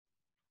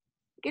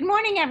Good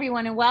morning,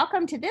 everyone, and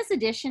welcome to this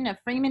edition of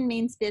Freeman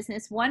Means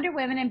Business Wonder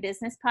Women in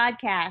Business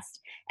podcast.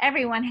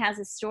 Everyone has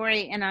a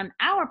story, and on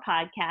our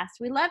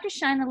podcast, we love to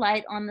shine a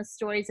light on the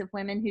stories of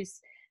women whose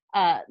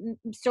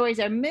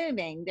stories are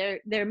moving.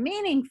 They're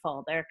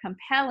meaningful. They're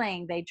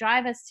compelling. They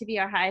drive us to be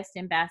our highest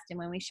and best. And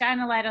when we shine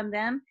a light on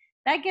them,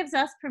 that gives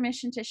us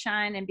permission to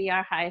shine and be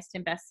our highest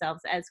and best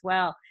selves as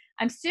well.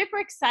 I'm super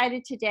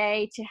excited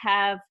today to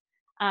have.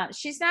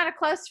 She's not a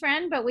close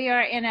friend, but we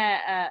are in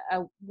a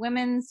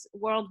women's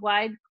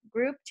worldwide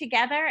group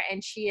together,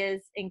 and she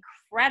is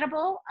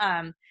incredible.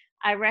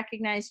 I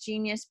recognize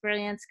genius,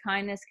 brilliance,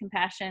 kindness,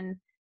 compassion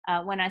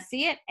when I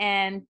see it,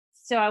 and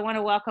so I want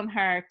to welcome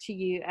her to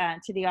you,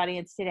 to the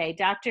audience today.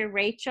 Dr.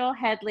 Rachel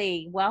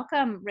Headley.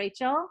 Welcome,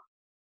 Rachel.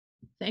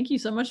 Thank you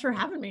so much for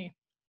having me.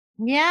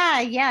 Yeah,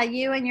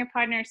 you and your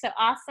partner are so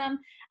awesome.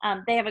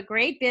 They have a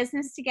great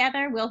business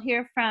together. We'll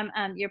hear from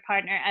your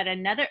partner at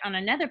another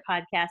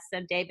podcast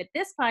someday, but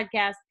this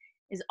podcast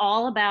is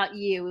all about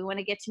you. We want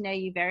to get to know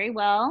you very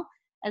well,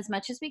 as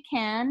much as we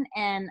can,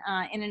 and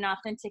in an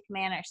authentic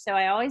manner. So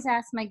I always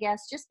ask my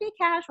guests, just be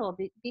casual,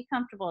 be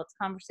comfortable. It's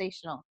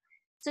conversational.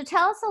 So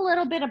tell us a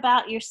little bit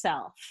about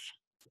yourself.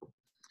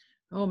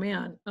 Oh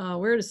man,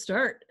 where to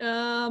start?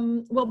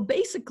 Well,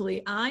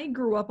 basically, I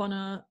grew up on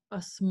a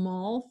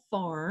small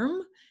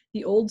farm,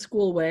 the old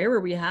school way,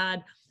 where we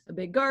had a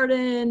big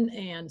garden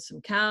and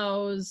some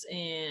cows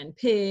and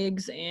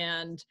pigs,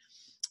 and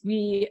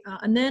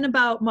and then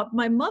about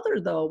my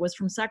mother though was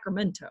from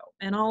Sacramento,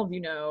 and all of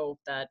you know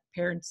that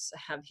parents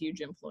have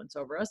huge influence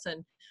over us,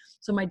 and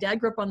so my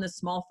dad grew up on this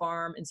small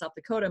farm in South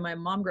Dakota. My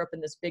mom grew up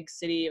in this big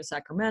city of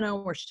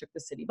Sacramento, where she took the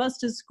city bus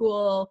to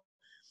school.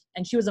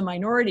 And she was a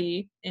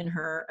minority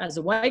as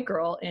a white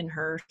girl in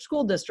her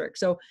school district.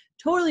 So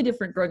totally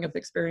different growing up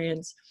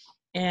experience.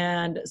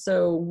 And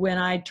so when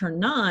I turned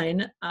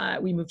 9,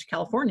 we moved to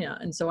California.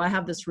 And so I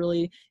have this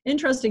really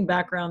interesting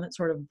background that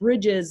sort of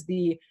bridges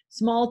the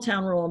small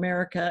town rural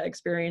America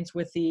experience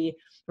with the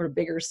sort of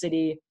bigger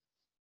city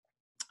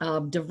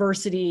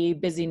diversity,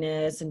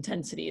 busyness,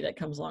 intensity that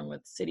comes along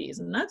with cities.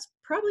 And that's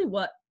probably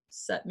what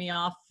set me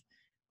off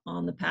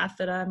on the path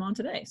that I'm on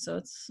today. So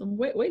it's a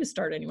way to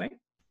start anyway.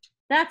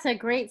 That's a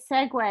great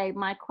segue.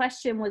 My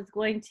question was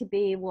going to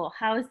be, well,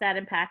 how has that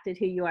impacted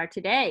who you are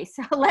today?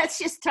 So let's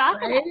just talk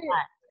about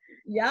that.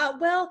 Yeah,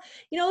 well,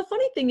 the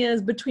funny thing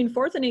is, between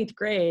 4th and 8th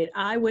grade,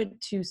 I went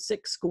to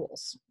 6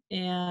 schools.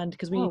 And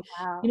because we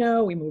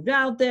moved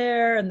out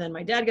there, and then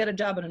my dad got a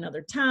job in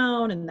another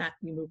town, and that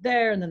we moved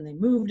there, and then they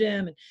moved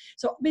him. And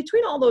so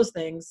between all those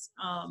things,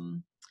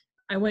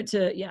 I went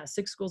to,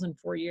 6 schools in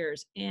 4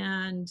 years.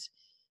 And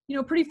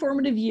pretty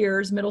formative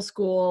years, middle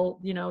school,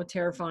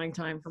 terrifying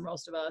time for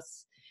most of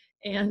us.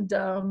 And,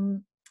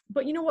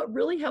 but what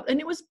really helped,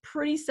 and it was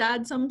pretty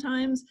sad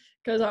sometimes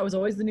because I was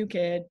always the new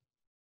kid,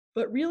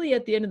 but really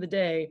at the end of the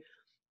day,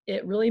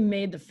 it really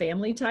made the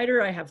family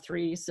tighter. I have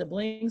 3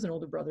 siblings, an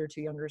older brother,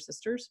 2 younger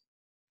sisters,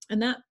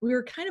 and that we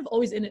were kind of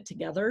always in it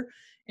together,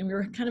 and we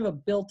were kind of a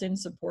built-in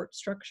support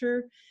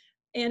structure.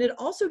 And it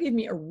also gave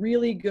me a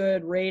really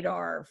good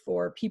radar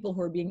for people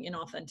who are being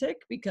inauthentic,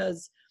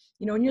 because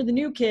when you're the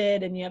new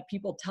kid and you have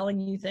people telling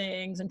you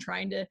things and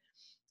trying to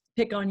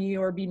pick on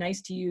you or be nice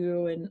to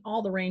you and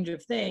all the range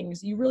of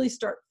things, you really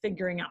start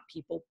figuring out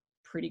people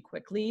pretty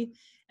quickly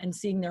and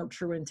seeing their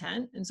true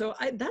intent. And so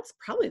that's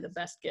probably the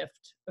best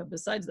gift,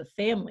 besides the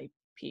family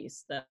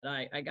piece, that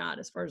I got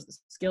as far as the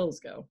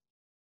skills go.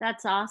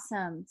 That's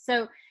awesome.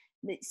 So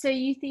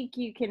you think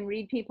you can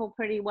read people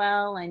pretty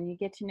well, and you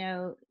get to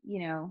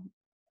know,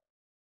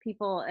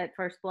 people at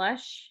first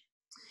blush?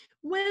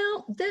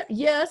 Well,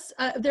 yes,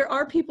 there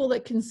are people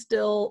that can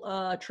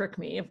still trick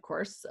me, of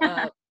course.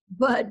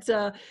 But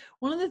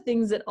one of the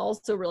things that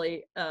also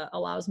really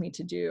allows me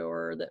to do,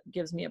 or that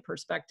gives me a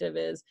perspective,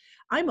 is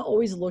I'm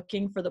always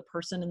looking for the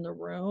person in the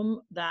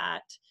room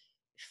that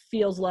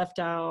feels left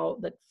out,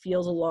 that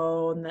feels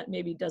alone, that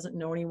maybe doesn't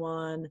know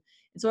anyone.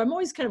 And so I'm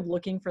always kind of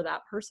looking for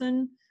that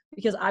person,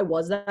 because I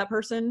was that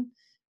person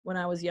when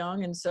I was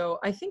young. And so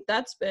I think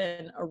that's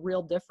been a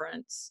real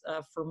difference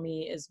for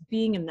me, is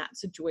being in that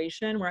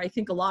situation where I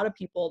think a lot of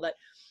people that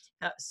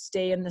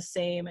stay in the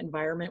same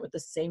environment with the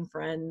same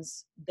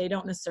friends, they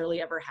don't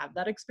necessarily ever have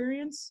that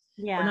experience,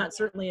 or not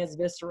certainly as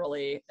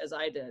viscerally as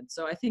I did.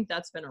 So I think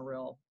that's been a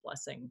real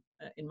blessing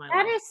in my life.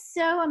 That is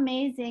so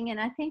amazing. And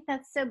I think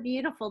that's so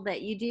beautiful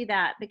that you do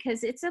that,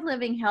 because it's a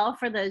living hell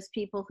for those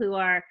people who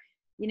are,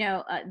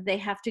 they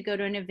have to go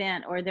to an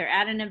event, or they're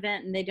at an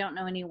event and they don't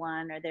know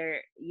anyone, or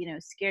they're,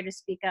 scared to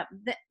speak up.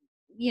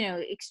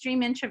 Extreme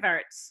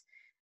introverts.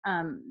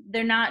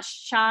 They're not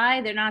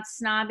shy, they're not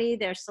snobby,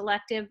 they're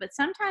selective, but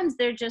sometimes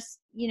they're just,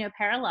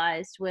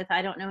 paralyzed with,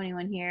 I don't know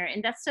anyone here.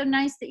 And that's so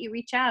nice that you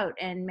reach out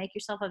and make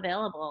yourself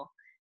available.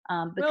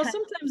 Well,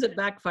 sometimes it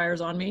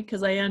backfires on me,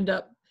 because I end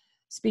up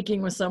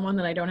speaking with someone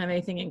that I don't have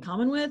anything in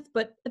common with.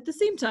 But at the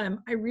same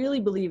time, I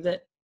really believe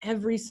that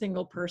every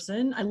single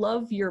person, I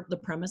love the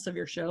premise of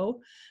your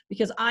show,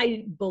 because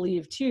I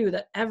believe too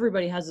that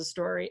everybody has a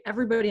story.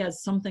 Everybody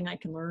has something I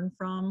can learn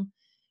from.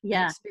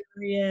 An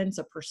experience,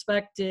 a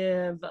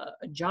perspective,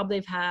 a job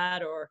they've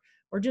had, or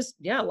or just,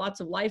 yeah, lots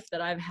of life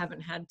that I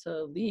haven't had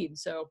to lead.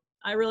 So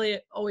I really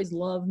always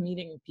love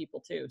meeting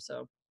people too.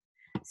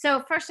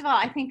 So first of all,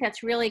 I think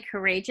that's really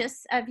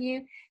courageous of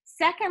you.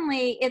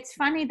 Secondly, it's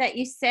funny that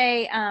you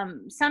say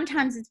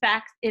sometimes it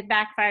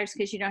backfires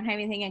because you don't have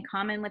anything in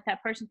common with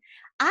that person.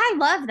 I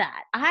love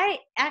that. I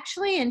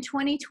actually in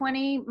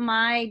 2020,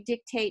 my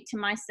dictate to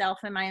myself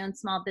and my own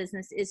small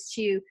business is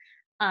to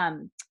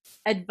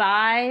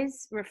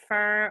advise,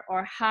 refer,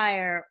 or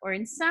hire, or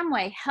in some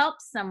way help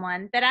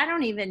someone that I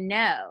don't even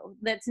know,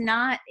 that's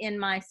not in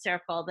my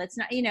circle, that's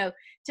not,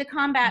 to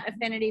combat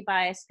affinity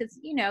bias, because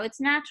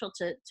it's natural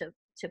to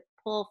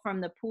pull from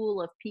the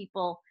pool of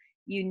people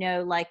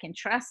like and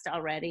trust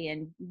already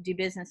and do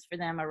business for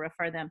them or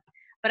refer them.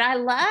 But I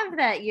love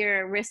that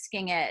you're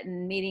risking it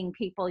and meeting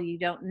people you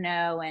don't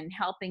know and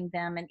helping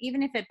them. And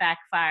even if it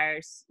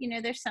backfires,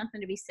 there's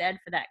something to be said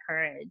for that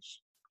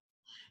courage.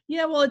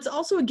 Yeah, well, it's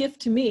also a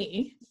gift to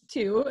me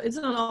too. It's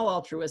not all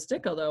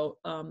altruistic, although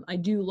I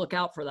do look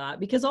out for that,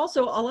 because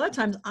also a lot of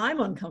times I'm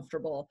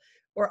uncomfortable,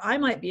 or I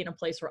might be in a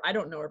place where I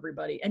don't know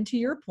everybody. And to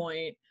your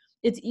point,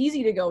 it's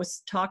easy to go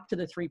talk to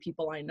the 3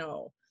 people I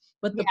know.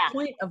 But the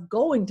point of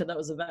going to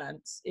those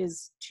events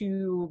is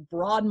to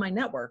broaden my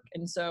network.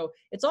 And so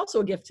it's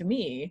also a gift to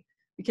me,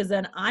 because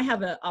then I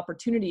have an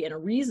opportunity and a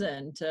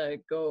reason to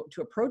go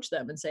to approach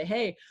them and say,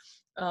 hey,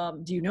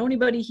 do you know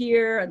anybody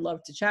here? I'd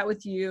love to chat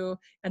with you.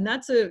 And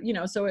that's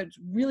so it's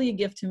really a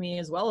gift to me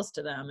as well as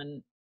to them.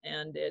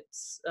 And it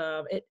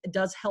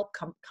does help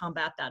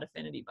combat that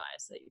affinity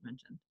bias that you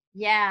mentioned.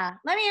 Yeah.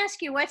 Let me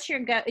ask you,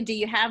 do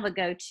you have a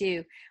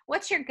go-to?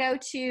 What's your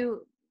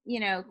go-to,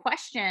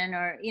 question?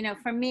 Or,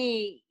 for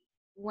me,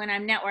 when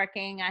I'm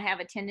networking, I have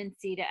a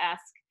tendency to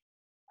ask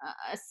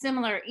a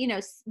similar,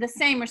 the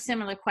same or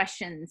similar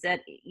questions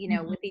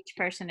with each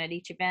person at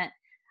each event.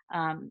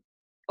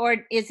 Or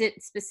is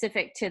it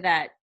specific to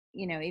that,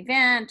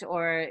 event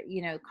or,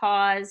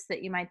 cause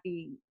that you might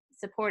be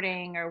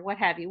supporting or what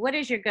have you? What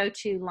is your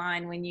go-to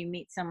line when you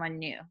meet someone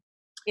new,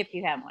 if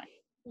you have one?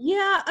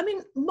 Yeah, I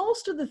mean,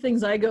 most of the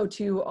things I go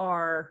to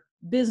are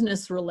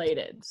business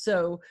related.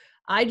 So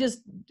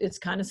it's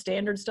kind of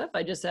standard stuff.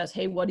 I just ask,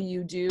 hey, what do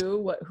you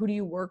do? Who do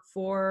you work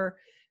for?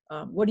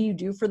 What do you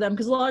do for them?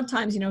 Because a lot of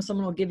times,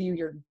 someone will give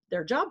you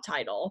their job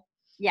title,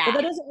 but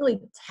that doesn't really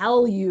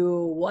tell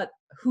you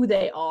who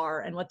they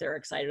are and what they're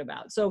excited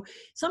about. So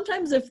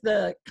sometimes if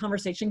the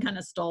conversation kind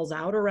of stalls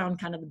out around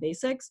kind of the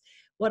basics,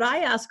 what I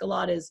ask a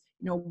lot is,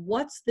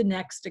 what's the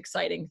next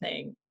exciting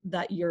thing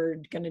that you're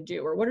going to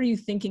do? Or what are you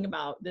thinking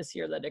about this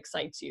year that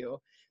excites you?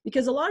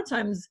 Because a lot of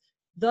times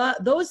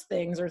those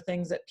things are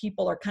things that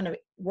people are kind of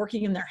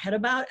working in their head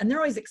about, and they're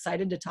always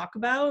excited to talk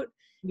about.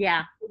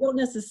 Yeah. They don't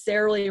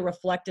necessarily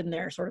reflect in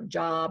their sort of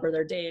job or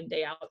their day in,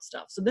 day out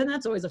stuff. So then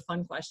that's always a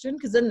fun question,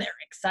 because then they're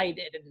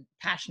excited and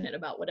passionate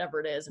about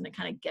whatever it is, and it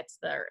kind of gets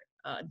their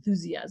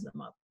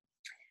enthusiasm up.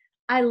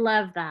 I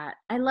love that.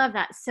 I love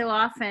that. So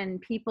often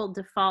people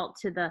default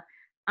to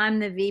I'm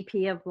the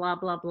VP of blah,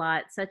 blah, blah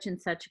at such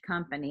and such a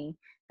company.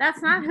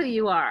 That's not who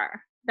you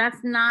are. That's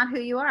not who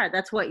you are.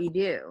 That's what you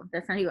do.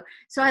 That's not who you are.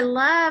 So I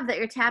love that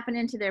you're tapping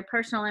into their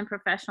personal and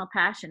professional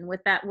passion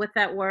with that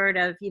word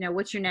of,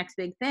 what's your next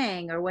big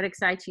thing, or what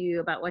excites you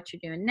about what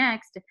you're doing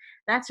next.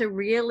 That's a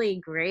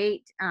really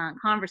great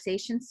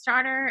conversation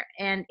starter.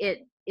 And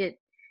it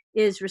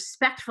is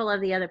respectful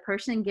of the other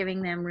person,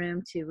 giving them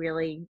room to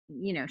really,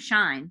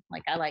 shine,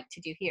 like I like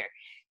to do here.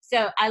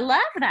 So I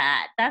love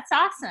that. That's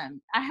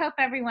awesome. I hope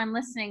everyone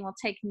listening will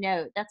take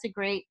note. That's a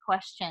great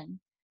question.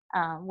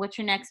 What's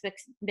your next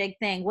big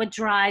thing? What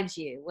drives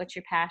you? What's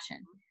your passion?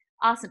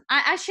 Awesome.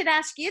 I should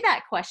ask you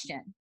that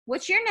question.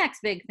 What's your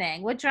next big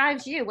thing? What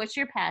drives you? What's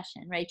your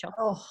passion, Rachel?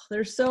 Oh,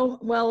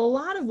 a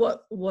lot of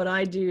what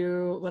I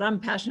do, what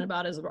I'm passionate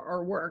about is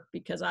our work,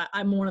 because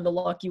I'm one of the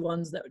lucky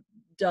ones that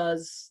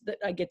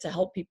I get to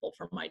help people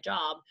from my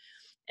job.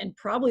 And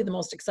probably the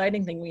most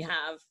exciting thing we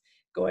have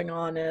going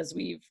on is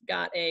we've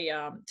got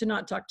to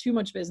not talk too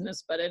much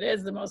business, but it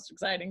is the most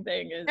exciting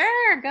thing is.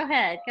 Sure, go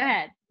ahead.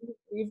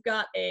 We've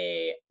got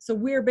so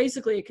we're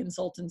basically a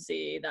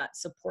consultancy that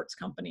supports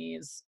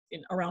companies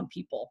around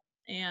people.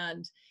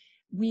 And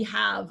we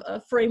have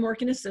a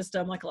framework and a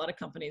system like a lot of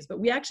companies, but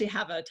we actually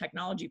have a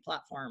technology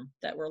platform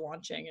that we're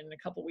launching in a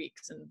couple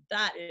weeks. And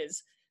that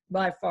is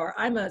by far,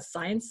 I'm a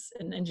science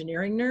and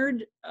engineering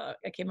nerd.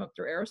 I came up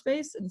through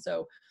aerospace. And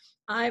so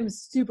I'm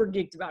super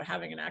geeked about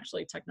having an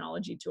actually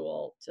technology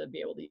tool to be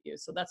able to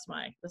use. So that's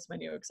my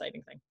new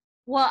exciting thing.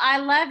 Well, I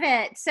love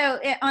it. So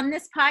on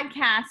this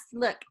podcast,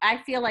 look, I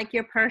feel like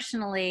you're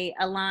personally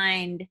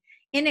aligned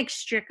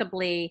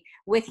inextricably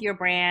with your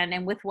brand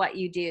and with what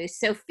you do.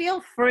 So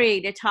feel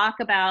free to talk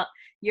about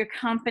your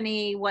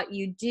company, what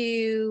you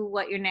do,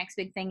 what your next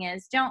big thing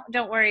is.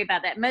 Don't worry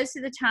about that. Most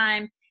of the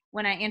time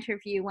when I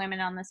interview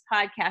women on this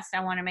podcast,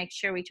 I want to make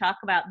sure we talk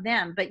about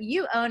them, but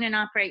you own and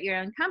operate your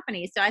own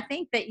company. So I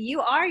think that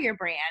you are your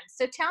brand.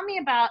 So tell me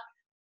about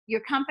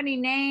your company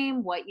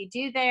name, what you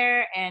do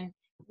there, and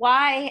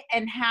why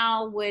and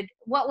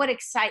what would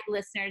excite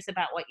listeners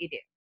about what you do?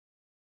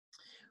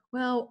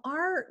 Well,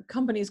 our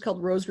company is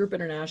called Rose Group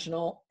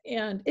International,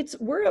 and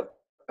we're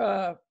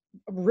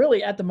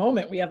really at the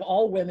moment, we have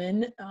all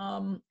women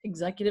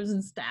executives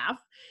and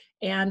staff,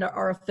 and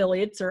our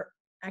affiliates are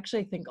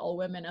actually, I think, all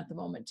women at the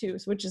moment too,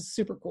 which is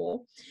super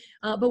cool.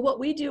 But what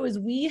we do is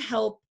we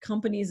help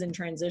companies in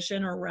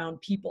transition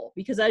around people,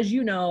 because as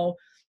you know,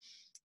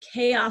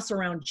 chaos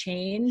around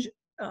change,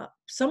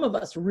 some of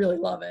us really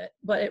love it,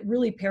 but it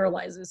really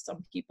paralyzes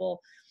some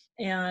people.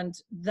 And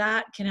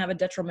that can have a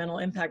detrimental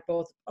impact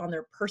both on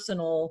their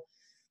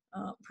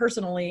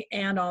personally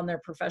and on their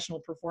professional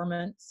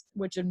performance,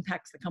 which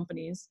impacts the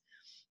companies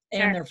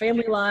and their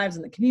family lives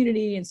and the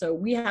community. And so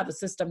we have a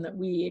system that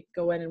we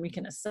go in and we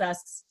can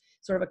assess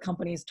sort of a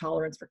company's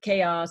tolerance for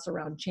chaos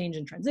around change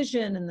and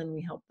transition. And then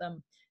we help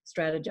them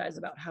strategize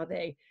about how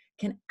they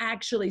can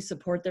actually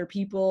support their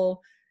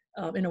people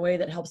in a way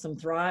that helps them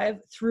thrive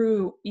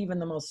through even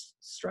the most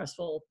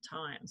stressful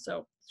time.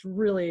 So it's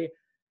really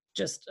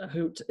just a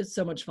hoot. It's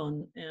so much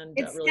fun. And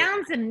it really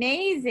sounds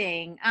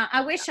amazing. I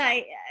wish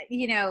I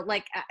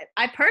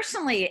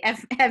personally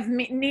have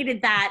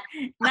needed that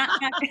not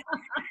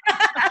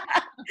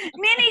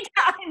many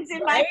times in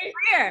my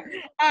career.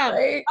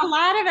 A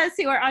lot of us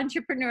who are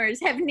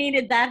entrepreneurs have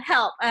needed that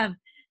help.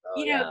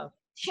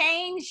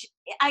 Change,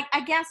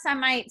 I guess I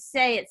might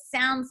say it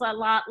sounds a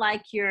lot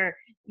like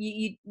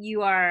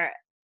you are,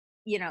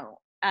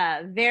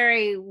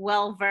 very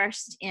well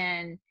versed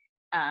in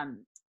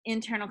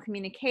internal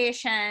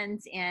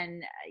communications,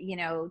 in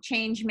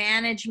change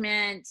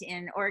management,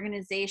 in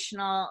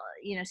organizational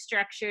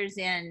structures,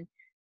 in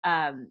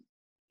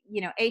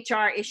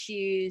HR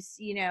issues,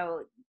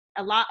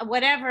 a lot,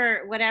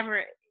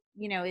 whatever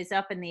is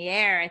up in the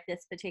air at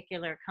this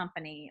particular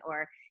company,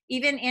 or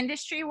even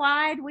industry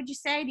wide. Would you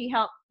say, do you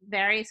help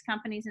various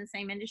companies in the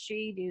same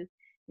industry?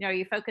 Are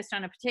you focused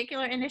on a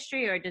particular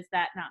industry, or does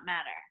that not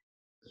matter?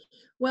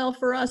 Well,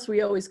 for us,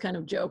 we always kind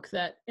of joke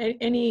that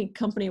any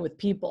company with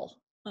people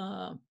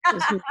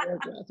is who we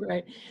work with,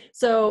 right?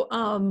 So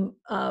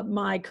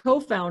my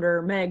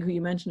co-founder, Meg, who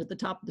you mentioned at the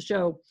top of the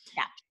show,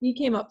 he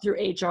came up through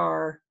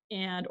HR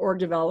and org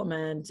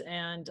development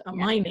and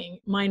mining.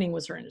 Mining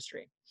was her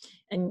industry.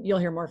 And you'll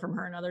hear more from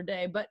her another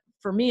day. But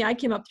for me, I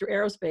came up through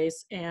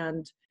aerospace,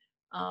 and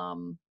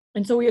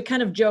so we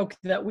kind of joke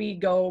that we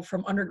go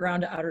from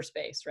underground to outer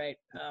space, right?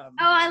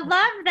 I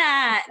love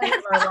that.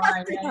 That's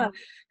awesome.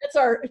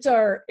 It's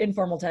our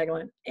informal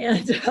tagline,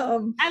 and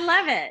I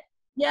love it.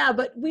 Yeah,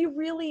 but we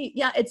really,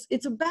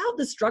 it's about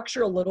the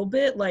structure a little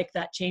bit, like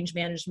that change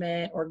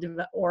management or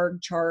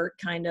org chart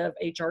kind of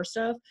HR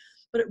stuff.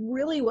 But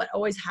what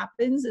always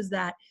happens is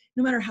that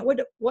no matter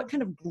what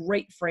kind of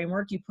great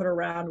framework you put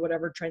around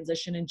whatever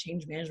transition and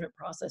change management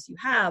process you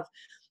have,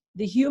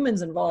 the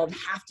humans involved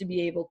have to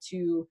be able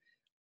to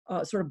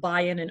sort of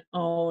buy in and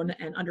own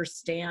and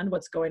understand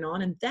what's going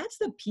on. And that's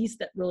the piece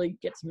that really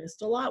gets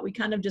missed a lot. We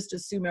kind of just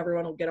assume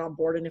everyone will get on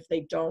board, and if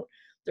they don't,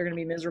 they're going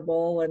to be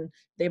miserable and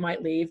they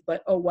might leave.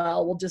 But oh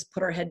well, we'll just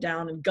put our head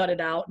down and gut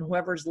it out, and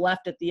whoever's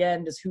left at the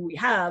end is who we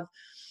have.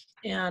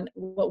 And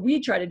what we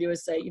try to do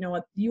is say, you know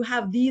what, you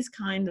have these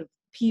kind of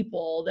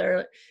people.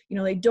 They're,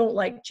 they don't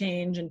like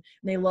change and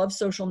they love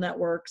social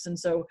networks. And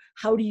so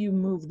how do you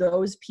move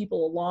those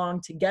people along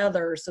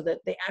together so that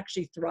they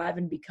actually thrive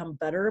and become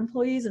better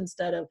employees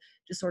instead of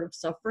just sort of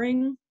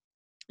suffering?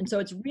 And so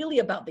it's really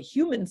about the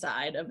human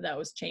side of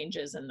those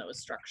changes and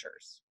those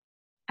structures.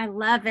 I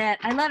love it.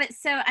 I love it.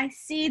 So I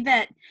see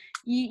that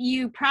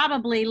you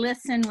probably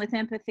listen with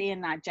empathy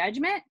and not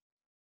judgment.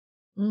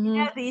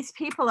 Mm-hmm. These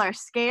people are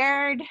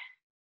scared.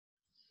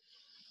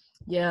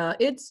 Yeah,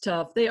 it's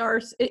tough. They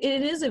are.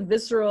 It is a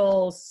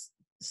visceral,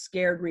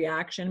 scared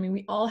reaction. I mean,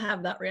 we all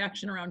have that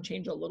reaction around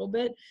change a little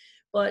bit,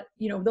 but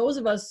those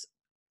of us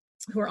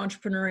who are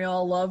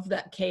entrepreneurial love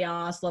that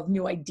chaos, love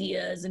new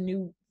ideas and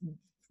new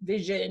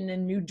vision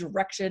and new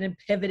direction and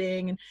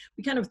pivoting, and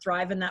we kind of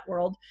thrive in that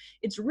world.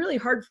 It's really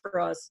hard for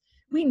us.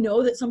 We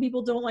know that some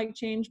people don't like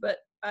change, but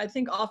I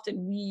think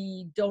often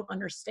we don't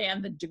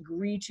understand the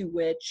degree to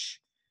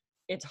which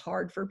it's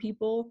hard for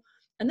people.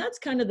 And that's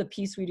kind of the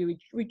piece we do.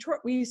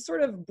 We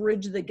sort of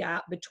bridge the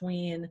gap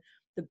between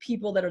the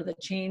people that are the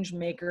change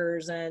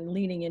makers and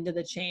leaning into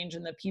the change,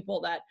 and the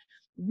people that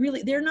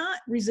really, they're not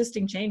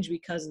resisting change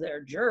because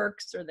they're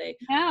jerks or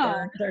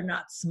they're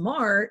not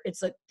smart.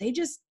 It's like they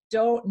just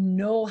don't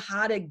know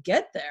how to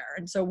get there.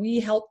 And so we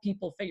help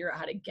people figure out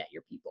how to get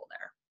your people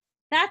there.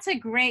 That's a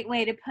great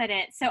way to put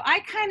it. So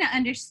I kind of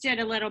understood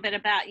a little bit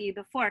about you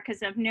before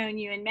because I've known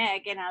you and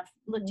Meg, and I've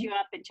looked you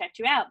up and checked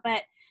you out.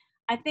 But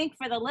I think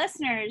for the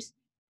listeners,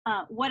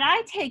 what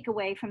I take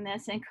away from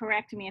this, and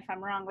correct me if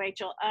I'm wrong,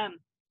 Rachel,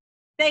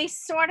 they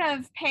sort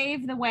of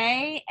pave the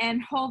way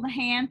and hold the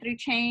hand through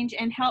change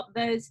and help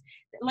those,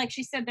 like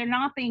she said, they're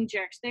not being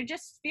jerks. They're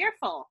just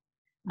fearful.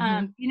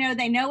 Mm-hmm.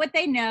 They know what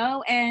they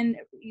know, and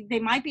they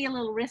might be a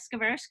little risk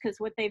averse because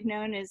what they've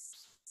known is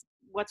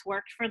what's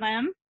worked for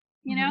them,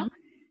 Mm-hmm.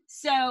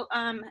 So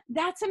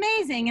that's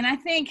amazing. And I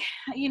think,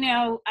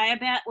 I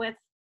bet with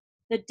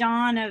the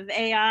dawn of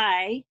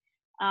AI,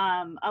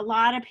 a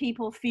lot of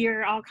people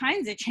fear all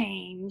kinds of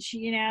change,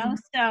 Mm-hmm.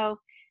 So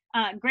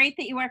great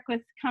that you work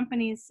with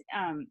companies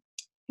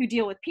who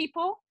deal with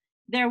people,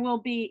 there will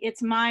be,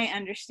 it's my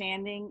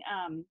understanding,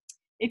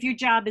 if your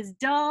job is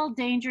dull,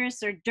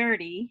 dangerous, or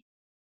dirty,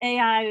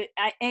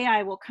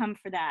 AI will come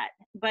for that.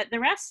 But the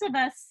rest of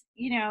us,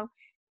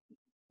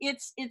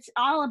 it's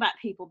all about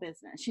people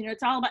business.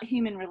 It's all about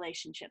human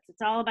relationships.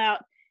 It's all about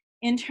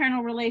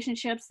internal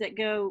relationships that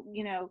go,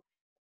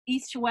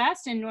 east to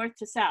west and north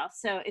to south.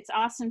 So it's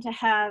awesome to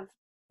have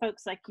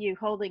folks like you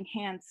holding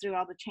hands through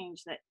all the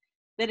change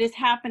that is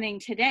happening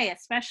today,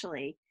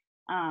 especially.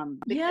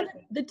 Yeah,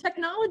 the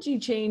technology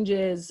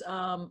changes.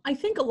 I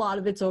think a lot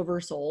of it's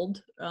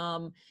oversold.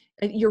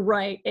 You're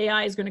right.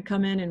 AI is going to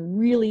come in and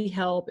really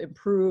help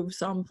improve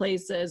some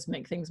places,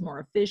 make things more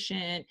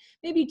efficient,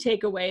 maybe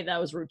take away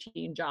those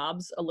routine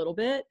jobs a little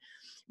bit.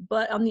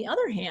 But on the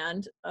other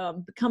hand,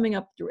 coming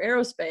up through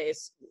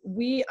aerospace,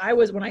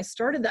 when I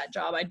started that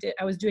job,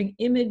 I was doing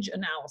image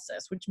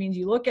analysis, which means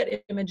you look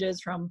at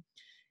images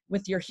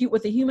with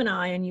a human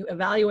eye and you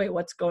evaluate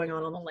what's going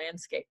on the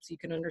landscape. So you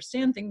can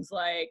understand things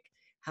like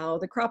how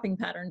the cropping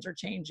patterns are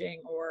changing,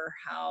 or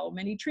how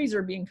many trees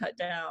are being cut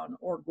down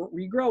or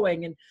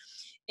regrowing.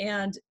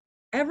 And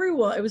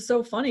everyone, it was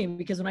so funny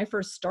because when I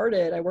first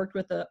started, I worked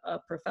with a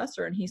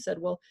professor, and he said,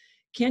 well,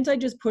 can't I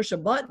just push a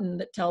button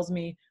that tells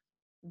me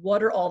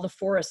what are all the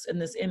forests in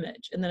this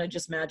image? And then it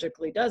just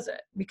magically does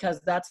it,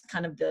 because that's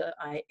kind of the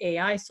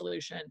AI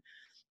solution.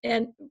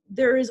 And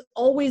there is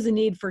always a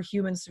need for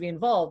humans to be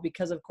involved,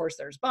 because of course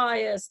there's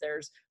bias,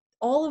 there's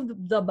all of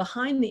the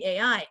behind the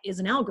AI is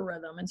an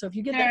algorithm. And so if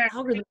you get that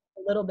algorithm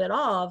a little bit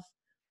off,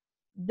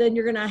 then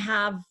you're going to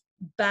have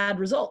bad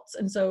results.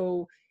 And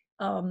so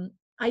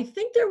I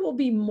think there will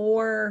be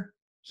more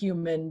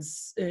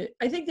humans.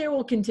 I think there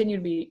will continue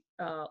to be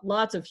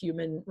lots of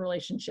human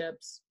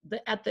relationships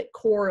at the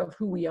core of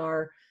who we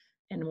are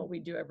and what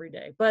we do every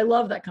day. But I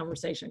love that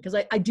conversation, because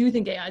I do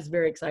think AI is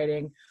very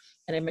exciting,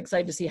 and I'm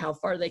excited to see how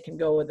far they can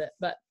go with it.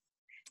 But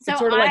so it's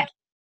sort of like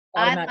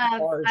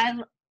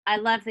I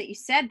love that you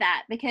said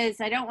that, because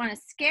I don't want to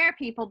scare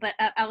people, but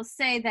I will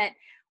say that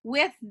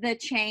with the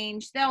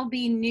change, there'll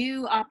be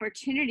new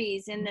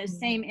opportunities in those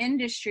same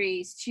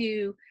industries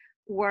to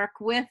work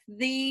with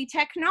the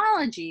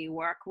technology,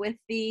 work with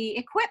the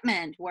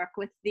equipment, work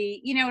with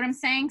the, you know what I'm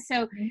saying?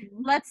 So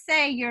let's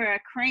say you're a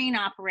crane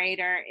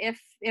operator. If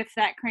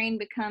that crane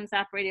becomes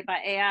operated by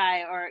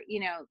AI, or,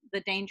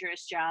 the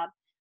dangerous job,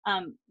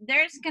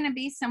 there's going to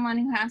be someone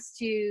who has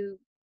to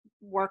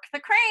work the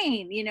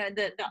crane,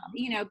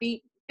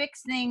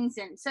 fix things.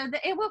 And so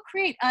it will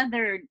create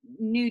other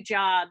new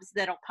jobs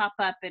that'll pop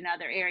up in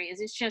other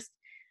areas. It's just,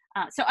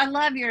 so I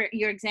love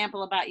your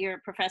example about your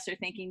professor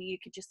thinking you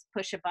could just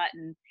push a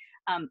button,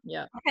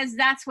 because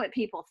that's what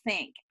people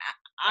think.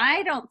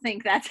 I don't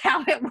think that's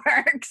how it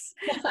works.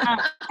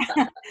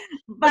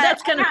 But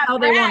that's kind of how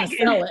they want to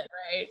sell it,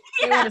 right?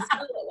 They want to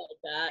sell it like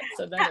that,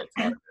 so then it's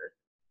harder.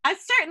 I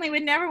certainly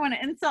would never want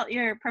to insult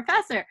your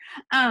professor.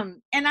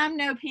 And I'm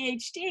no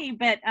PhD,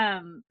 but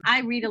I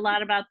read a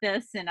lot about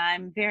this, and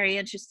I'm very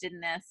interested in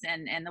this.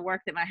 And the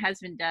work that my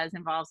husband does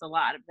involves a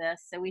lot of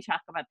this. So we talk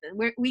about this.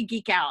 We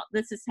geek out.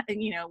 This is,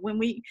 when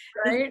we,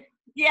 right?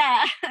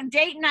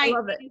 Date night. I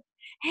love it.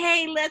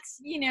 Hey, let's,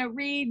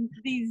 read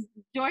these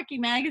dorky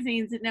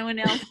magazines that no one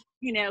else,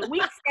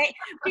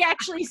 we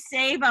actually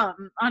save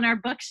them on our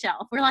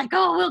bookshelf. We're like,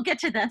 oh, we'll get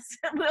to this.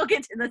 We'll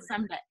get to this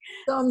someday.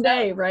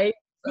 Someday, right?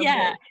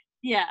 Someday.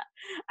 Yeah.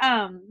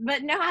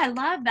 But no, I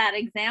love that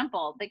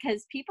example,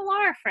 because people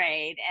are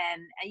afraid,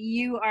 and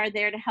you are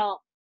there to help,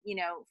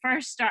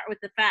 first start with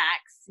the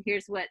facts.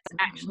 Here's what's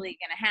actually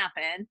going to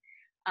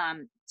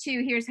happen.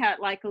 2, here's how it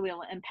likely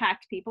will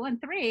impact people.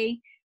 And 3,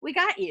 we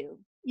got you.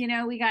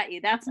 We got you.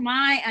 That's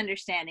my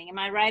understanding. Am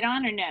I right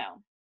on, or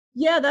no?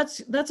 Yeah,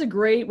 that's a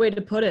great way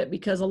to put it,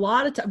 because a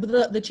lot of times,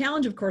 the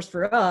challenge, of course,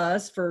 for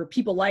us, for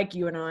people like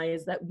you and I,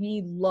 is that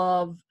we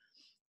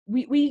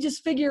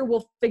just figure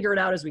we'll figure it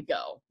out as we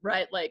go,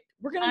 right? Like,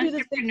 we're going to do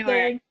this big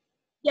thing.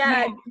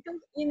 Yeah.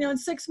 In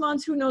 6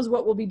 months, who knows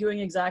what we'll be doing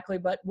exactly,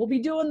 but we'll be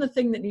doing the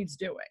thing that needs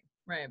doing.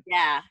 Right.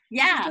 Yeah.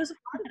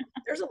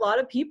 There's a lot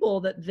of people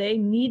that they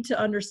need to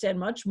understand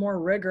much more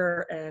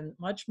rigor and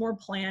much more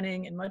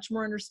planning and much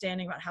more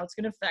understanding about how it's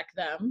going to affect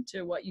them,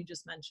 to what you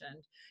just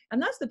mentioned.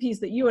 And that's the piece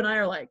that you and I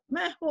are like,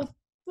 we'll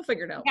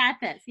figure it out.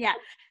 Got this. Yeah.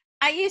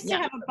 I used to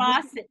have a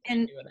boss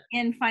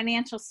in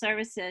financial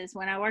services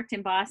when I worked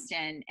in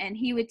Boston, and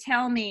he would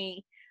tell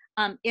me,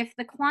 if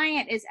the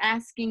client is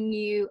asking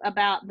you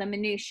about the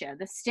minutia,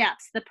 the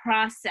steps, the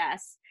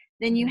process,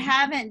 then you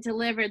haven't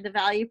delivered the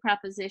value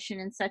proposition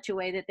in such a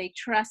way that they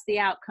trust the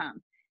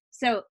outcome.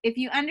 So if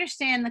you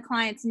understand the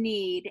client's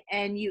need,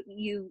 and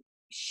you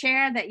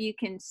share that you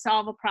can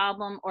solve a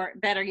problem, or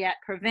better yet,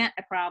 prevent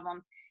a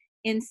problem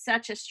in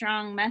such a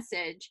strong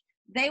message,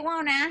 they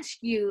won't ask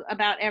you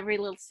about every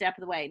little step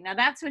of the way. Now,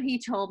 that's what he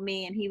told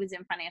me, and he was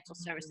in financial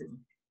services.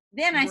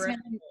 Then I Right.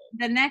 spent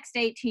the next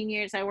 18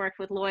 years I worked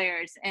with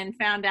lawyers and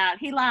found out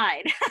he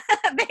lied.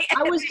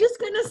 I was just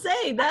gonna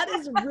say that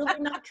is really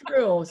not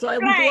true. So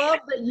I'm Right. glad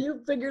that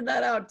you figured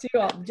that out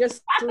too,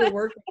 just through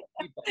working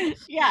with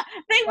people. Yeah,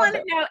 they Love want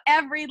to it. know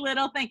every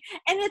little thing.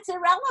 And it's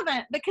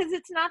irrelevant because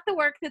it's not the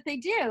work that they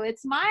do.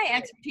 It's my Right.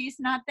 expertise,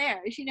 not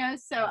theirs,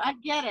 so Right. I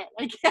get it.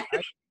 I get it.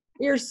 I,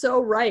 you're so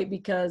right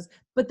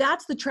but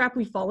that's the trap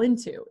we fall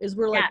into is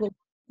we're Yeah, like, well,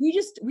 they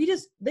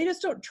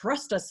just don't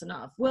trust us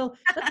enough. Well,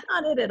 that's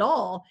not it at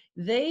all.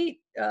 They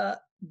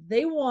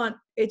want,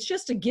 it's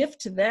just a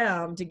gift to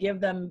them to give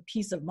them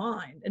peace of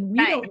mind. And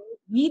right.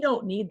 we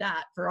don't need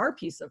that for our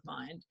peace of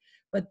mind.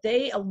 But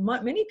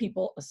many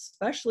people,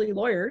 especially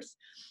lawyers,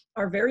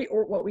 are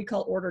what we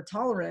call order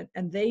tolerant,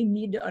 and they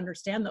need to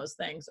understand those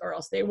things or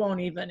else they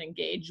won't even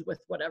engage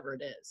with whatever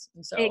it is.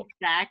 And so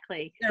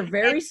Exactly. they're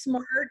very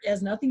smart. It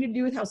has nothing to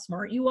do with how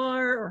smart you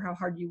are or how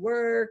hard you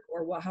work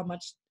or how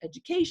much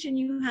education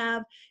you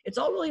have. It's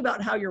all really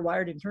about how you're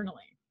wired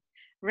internally.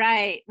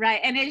 Right, right.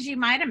 And as you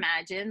might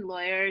imagine,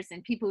 lawyers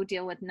and people who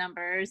deal with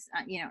numbers,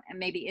 and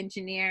maybe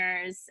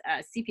engineers,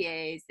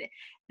 CPAs,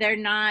 they're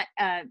not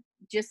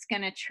just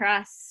going to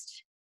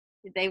trust.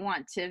 They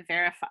want to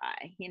verify.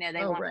 They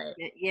Oh, want, right.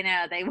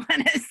 they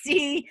want to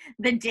see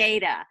the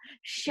data. Yeah.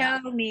 Show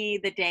me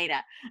the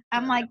data.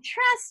 I'm Right. like,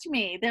 trust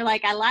me. They're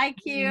like, I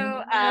like you,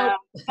 Nope.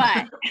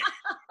 but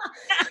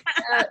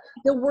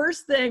The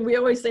worst thing, we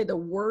always say the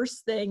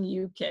worst thing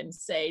you can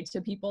say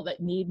to people that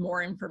need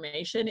more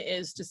information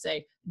is to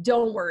say,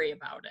 don't worry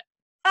about it.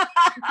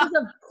 Because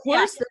of yeah,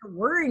 course they're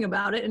worrying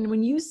about it. And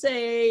when you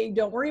say,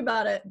 don't worry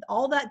about it,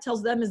 all that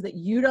tells them is that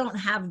you don't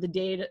have the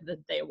data that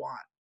they want.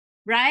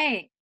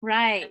 right,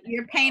 right.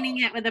 You're painting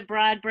it with a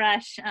broad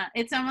brush.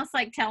 It's almost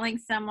like telling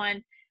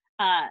someone,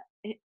 uh,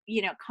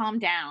 calm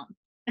down.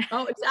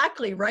 Oh,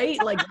 exactly.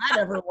 Right. Like that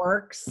ever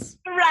works.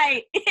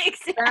 Right.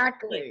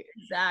 Exactly.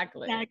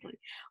 Exactly. Exactly.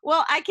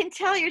 Well, I can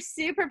tell you're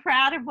super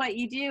proud of what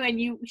you do, and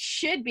you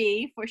should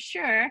be for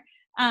sure.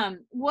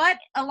 What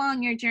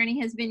along your journey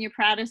has been your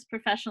proudest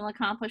professional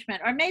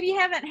accomplishment? Or maybe you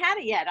haven't had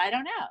it yet. I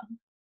don't know.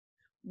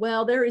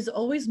 Well, there is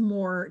always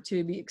more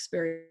to be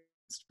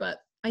experienced, but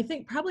I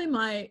think probably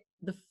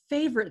the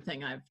favorite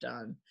thing I've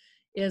done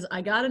is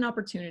I got an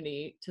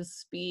opportunity to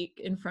speak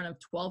in front of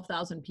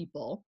 12,000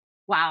 people.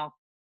 Wow.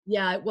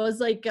 Yeah, it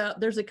was like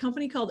there's a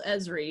company called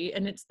Esri,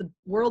 and it's the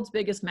world's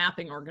biggest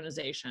mapping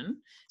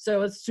organization.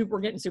 So we're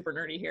getting super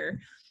nerdy here.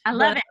 I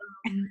love But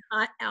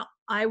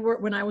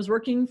it. when I was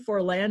working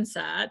for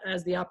Landsat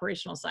as the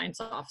operational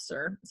science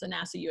officer, it's a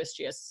NASA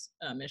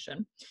USGS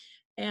mission,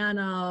 and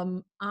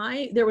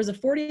there was a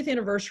 40th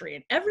anniversary,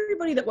 and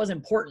everybody that was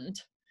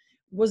important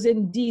was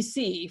in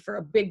DC for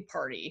a big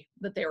party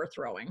that they were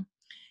throwing.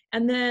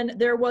 And then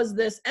there was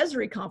this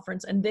Esri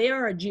conference, and they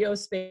are a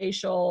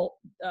geospatial,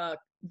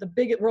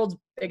 world's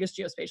biggest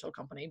geospatial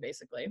company,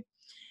 basically.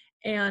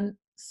 And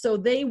so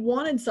they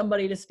wanted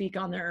somebody to speak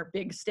on their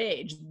big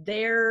stage.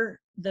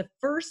 The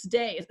first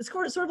day, it's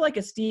sort of like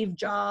a Steve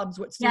Jobs,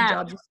 what Steve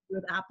Jobs used to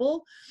do with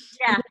Apple.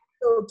 Yeah.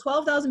 So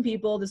 12,000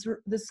 people,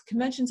 this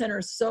convention center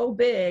is so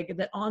big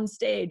that on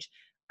stage,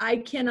 I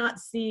cannot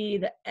see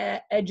the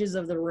edges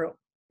of the room.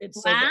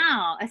 It's so big.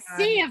 Wow. A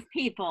sea of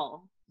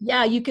people.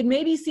 Yeah, you can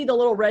maybe see the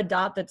little red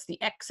dot that's the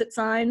exit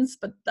signs,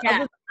 but other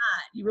than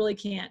that, you really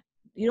can't.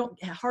 You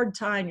don't have a hard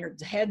time. Your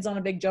head's on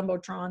a big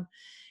jumbotron,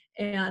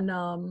 and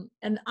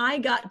I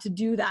got to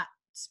do that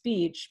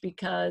speech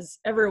because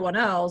everyone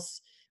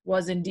else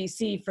was in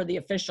DC for the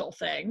official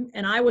thing,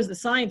 and I was the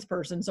science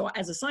person. So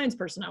as a science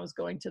person, I was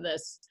going to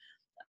this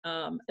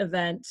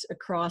event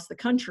across the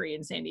country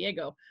in San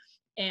Diego.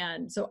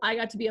 And so I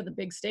got to be on the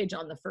big stage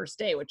on the first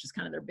day, which is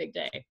kind of their big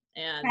day.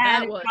 And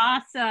that was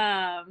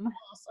awesome.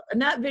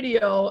 And that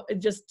video,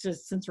 just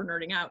since we're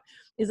nerding out,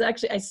 is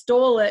actually, I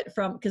stole it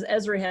from, because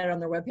Esri had it on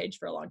their webpage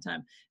for a long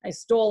time. I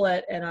stole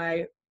it and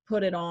I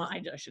put it on,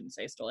 I shouldn't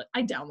say stole it,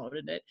 I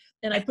downloaded it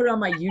and I put it on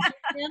my YouTube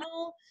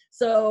channel.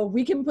 So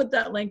we can put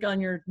that link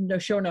on your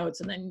show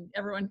notes, and then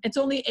it's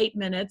only 8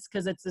 minutes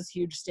because it's this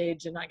huge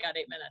stage and I got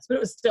 8 minutes, but it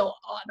was still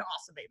an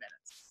awesome 8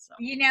 minutes. So.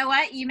 You know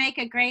what? You make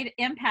a great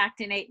impact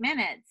in 8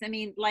 minutes. I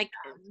mean, like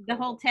the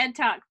whole TED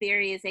Talk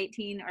theory is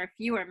 18 or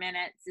fewer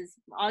minutes is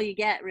all you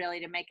get really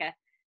to make a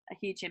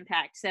huge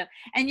impact. So,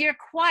 and you're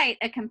quite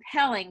a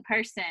compelling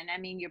person. I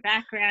mean, your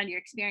background, your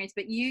experience,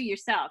 but you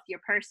yourself, your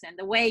person,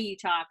 the way you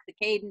talk, the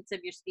cadence of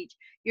your speech,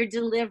 your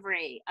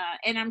delivery,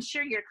 and I'm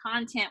sure your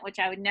content, which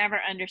I would never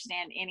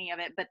understand any of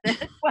it, but the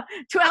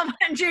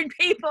 1,200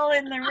 people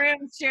in the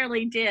room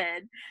surely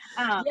did.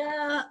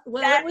 Yeah,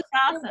 well,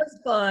 awesome. It was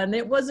fun.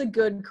 It was a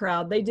good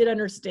crowd. They did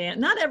understand.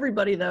 Not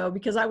everybody though,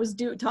 because I was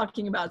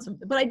talking about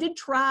something, but I did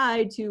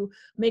try to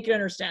make it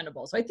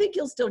understandable. So I think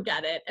you'll still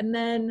get it. And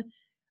then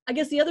I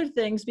guess the other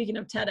thing, speaking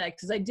of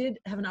TEDx, is I did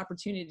have an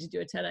opportunity to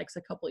do a TEDx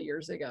a couple of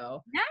years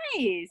ago.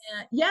 Nice.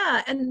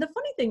 Yeah. And the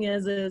funny thing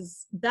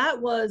is that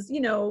was,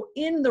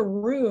 in the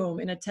room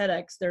in a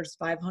TEDx, there's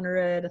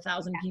 500,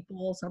 1,000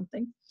 people,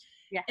 something.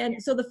 Yeah.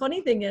 And so the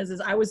funny thing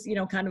is I was,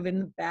 kind of in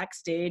the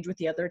backstage with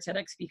the other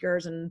TEDx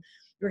speakers, and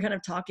we were kind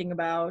of talking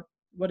about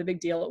what a big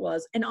deal it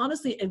was. And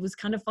honestly, it was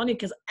kind of funny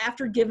because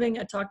after giving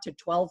a talk to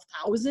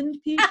 12,000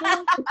 people,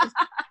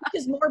 which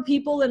is more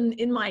people than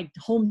in my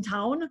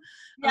hometown,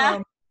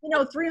 Yeah.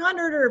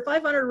 300 or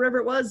 500, wherever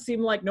it was,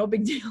 seemed like no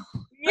big deal.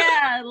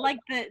 Yeah, like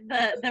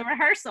the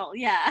rehearsal.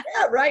 Yeah.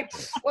 Yeah, right.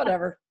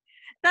 Whatever.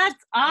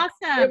 That's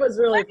awesome. It was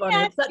really Let me funny.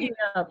 ask It you,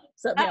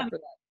 set me up for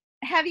that.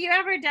 have you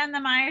ever done the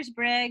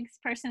Myers-Briggs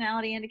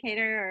personality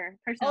indicator or Oh,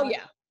 personality?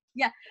 yeah.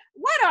 Yeah.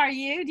 What are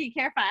you? Do you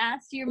care if I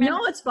ask? Do you remember?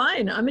 No, it's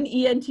fine. I'm an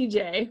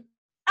ENTJ.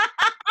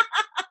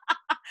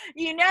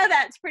 You know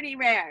that's pretty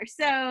rare.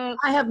 So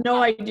I have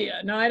no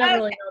idea. No, I don't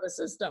really know the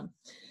system.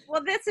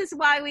 Well, this is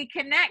why we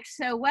connect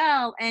so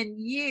well, and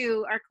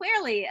you are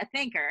clearly a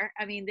thinker.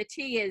 I mean, the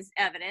T is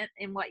evident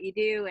in what you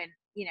do and,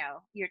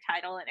 your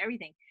title and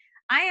everything.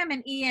 I am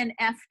an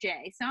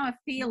ENFJ, so I'm a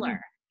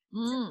feeler.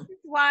 So this is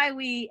why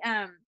we,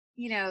 I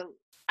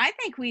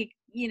think we,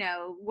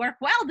 work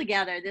well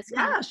together.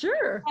 Yeah,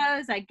 sure.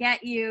 I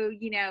get you,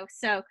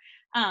 so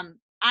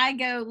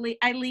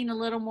I lean a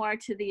little more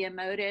to the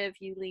emotive.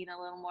 You lean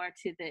a little more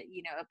to the,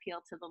 appeal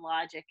to the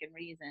logic and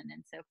reason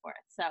and so forth.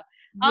 So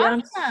yeah,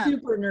 awesome. I'm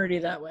super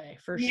nerdy that way,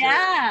 for sure.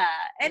 Yeah,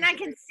 and I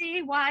can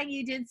see why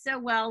you did so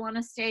well on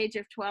a stage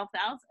of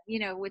 12,000,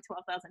 with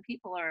 12,000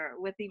 people or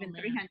with even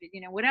 300,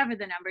 whatever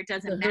the number,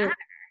 doesn't matter.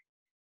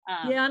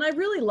 Yeah, and I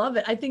really love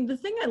it. I think the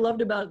thing I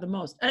loved about it the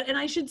most, and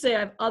I should say I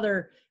have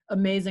other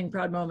amazing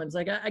proud moments.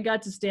 Like I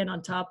got to stand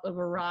on top of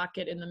a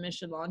rocket in the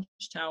Mission Launch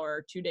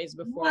Tower 2 days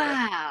before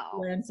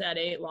Landsat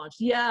 8 launched.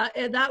 Yeah,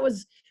 and that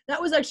was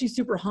actually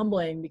super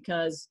humbling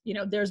because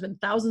there's been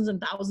thousands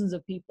and thousands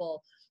of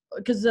people,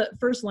 because the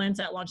first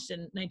Landsat launched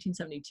in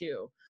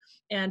 1972,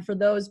 and for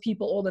those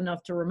people old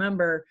enough to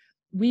remember,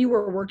 we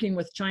were working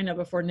with China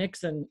before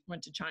Nixon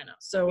went to China.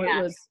 So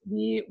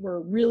we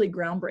were really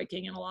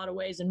groundbreaking in a lot of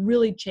ways and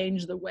really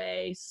changed the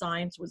way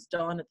science was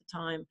done at the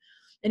time.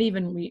 And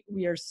even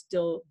we are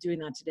still doing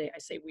that today. I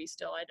say we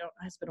still,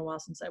 it's been a while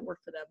since I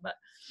worked for them, but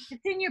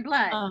it's in your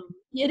blood.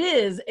 It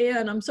is.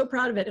 And I'm so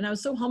proud of it. And I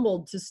was so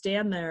humbled to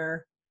stand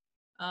there,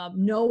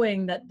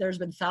 knowing that there's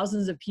been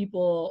thousands of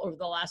people over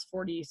the last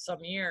 40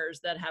 some years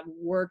that have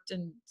worked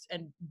and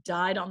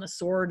died on the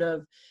sword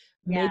of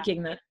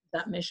making that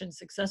mission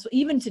successful.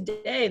 Even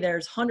today,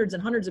 there's hundreds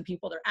and hundreds of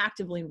people that are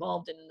actively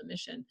involved in the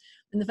mission.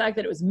 And the fact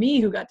that it was me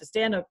who got to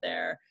stand up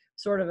there,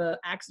 sort of an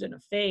accident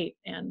of fate,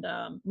 and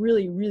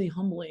really, really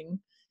humbling.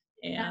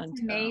 And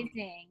that's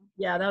amazing.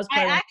 Yeah, that was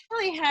I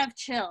actually have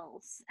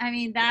chills. I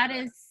mean, that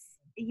is,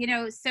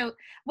 so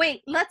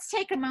wait, let's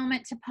take a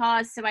moment to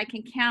pause so I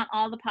can count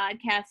all the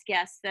podcast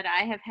guests that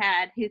I have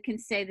had who can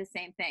say the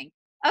same thing.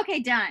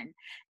 Okay, done.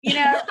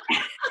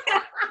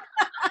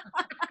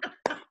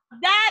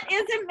 That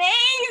is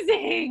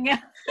amazing.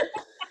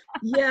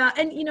 Yeah,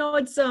 and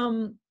it's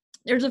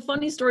there's a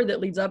funny story that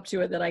leads up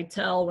to it that I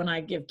tell when I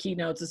give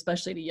keynotes,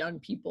 especially to young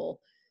people,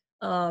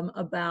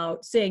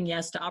 about saying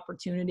yes to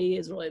opportunity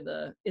is really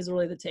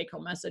the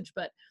take-home message.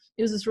 But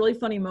it was this really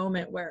funny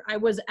moment where I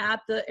was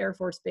at the Air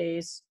Force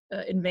Base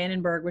in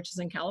Vandenberg, which is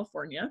in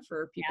California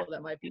for people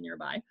that might be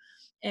nearby,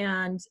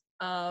 and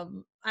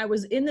I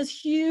was in this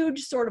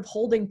huge sort of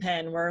holding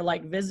pen where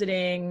like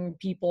visiting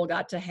people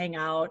got to hang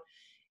out,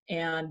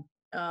 and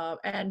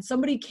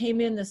somebody came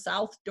in the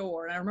south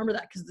door, and I remember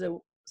that because the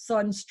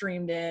sun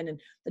streamed in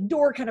and the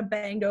door kind of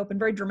banged open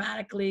very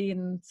dramatically,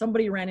 and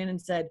somebody ran in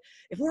and said,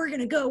 "If we're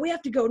gonna go, we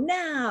have to go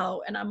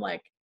now." And I'm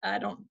like, I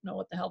don't know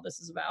what the hell this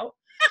is about.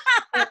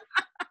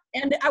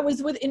 And I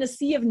was in a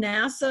sea of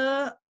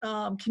NASA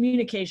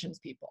communications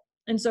people.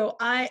 And so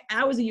I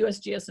was a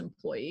USGS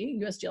employee,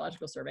 US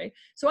Geological Survey.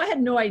 So I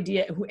had no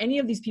idea who any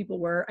of these people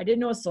were. I didn't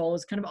know a soul. It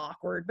was kind of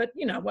awkward, but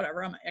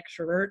whatever, I'm an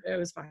extrovert. It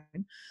was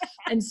fine.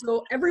 And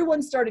so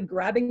everyone started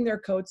grabbing their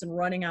coats and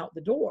running out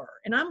the door.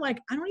 And I'm like,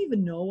 I don't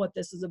even know what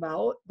this is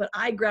about, but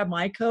I grabbed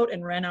my coat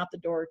and ran out the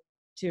door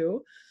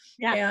too.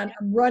 Yeah. And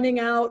I'm running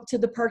out to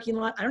the parking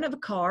lot. I don't have a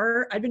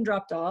car. I'd been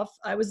dropped off.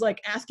 I was like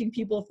asking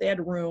people if they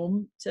had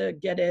room to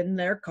get in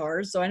their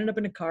cars. So I ended up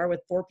in a car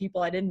with 4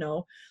 people I didn't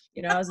know.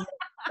 I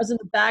was in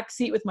the back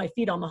seat with my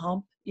feet on the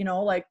hump,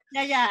 like.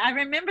 Yeah, I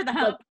remember the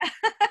hump.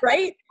 Like,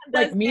 right?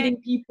 Like meeting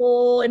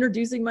people,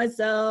 introducing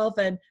myself.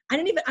 And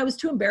I was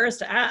too embarrassed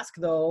to ask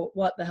though,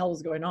 what the hell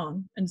was going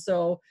on. And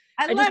so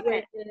I love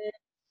it.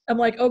 I'm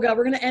like, oh God,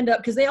 we're going to end up,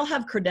 because they all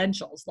have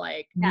credentials,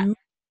 like new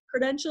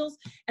credentials.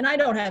 And I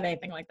don't have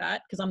anything like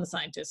that because I'm the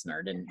scientist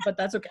nerd, but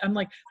that's okay. I'm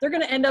like, they're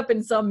going to end up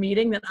in some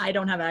meeting that I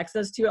don't have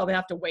access to. I'll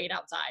have to wait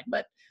outside.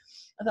 But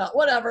I thought,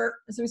 whatever.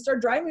 So we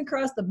start driving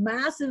across the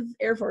massive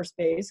Air Force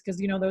Base, because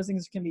those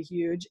things can be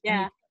huge.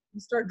 Yeah. And we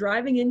start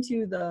driving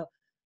into the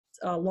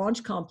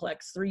launch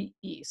complex 3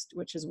 East,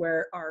 which is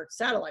where our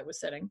satellite was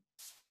sitting.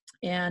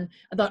 And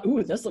I thought,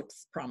 ooh, this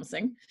looks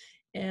promising.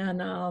 And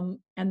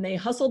they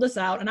hustled us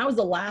out, and I was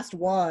the last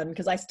one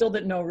because I still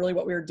didn't know really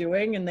what we were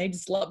doing, and they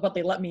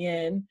let me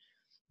in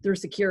through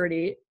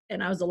security,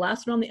 and I was the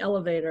last one on the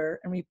elevator,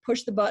 and we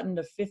pushed the button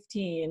to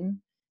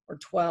 15 or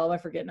 12, I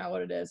forget now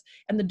what it is,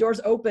 and the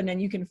doors open,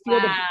 and you can feel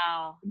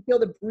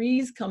the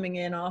breeze coming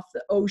in off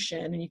the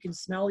ocean, and you can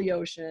smell the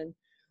ocean,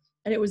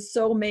 And it was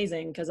so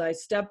amazing because I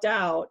stepped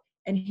out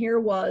and here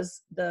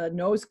was the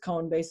nose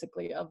cone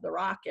basically of the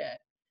rocket.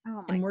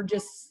 Oh my And we're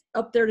just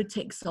up there to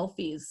take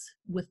selfies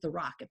with the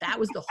rocket. That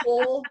was the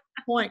whole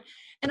point.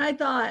 And I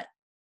thought,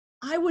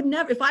 I would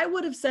never, if I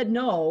would have said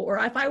no, or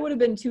if I would have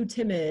been too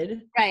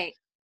timid right.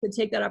 to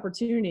take that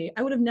opportunity,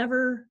 I would have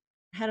never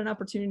had an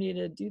opportunity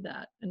to do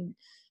that. And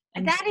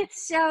That is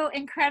so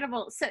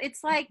incredible. So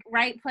it's like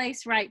right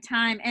place, right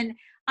time. And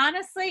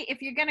honestly,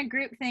 if you're going to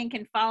group think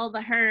and follow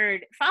the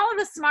herd, follow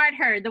the smart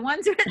herd, the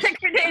ones with the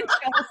credentials.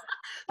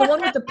 The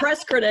one with the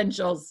press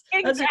credentials.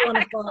 Exactly. That's what you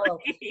want to follow.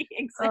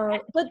 Exactly.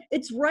 But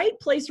it's right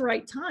place,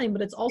 right time,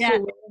 but it's also a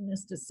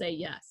willingness to say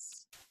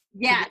yes.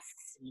 Yes.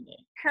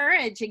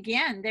 Courage.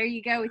 Again, there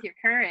you go with your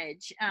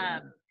courage.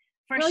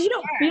 Well, you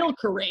don't feel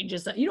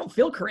courageous. You don't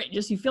feel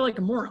courageous. You feel like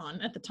a moron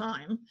at the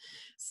time.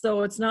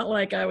 So it's not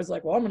like I was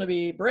like, well, I'm going to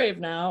be brave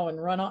now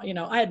and run on.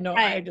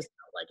 I just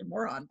felt like a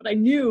moron. But I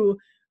knew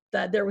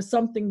that there was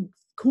something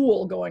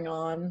cool going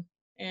on.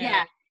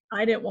 And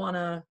I didn't want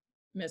to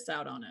miss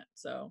out on it.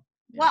 So.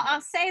 Yeah. Well,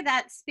 I'll say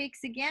that speaks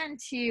again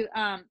to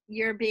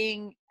your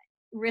being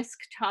risk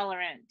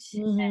tolerant.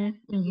 And,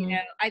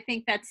 I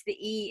think that's the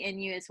E in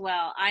you as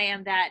well. I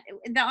am that,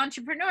 the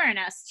entrepreneur in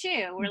us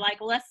too. We're like,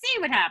 well, let's see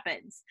what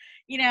happens.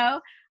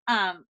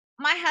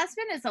 My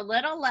husband is a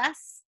little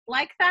less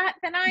like that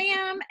than I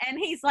am. And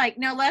he's like,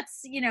 no,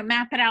 let's,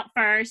 map it out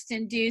first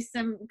and do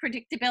some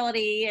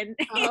predictability. And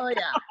oh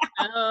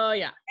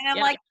yeah. And I'm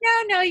like,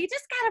 no, you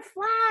just gotta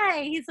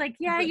fly. He's like,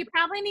 yeah, you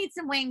probably need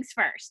some wings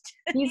first.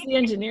 He's the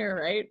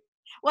engineer, right?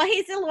 Well,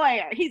 he's a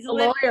lawyer. He's a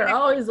lawyer.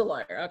 Oh, he's a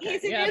lawyer. Okay.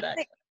 He's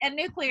a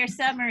nuclear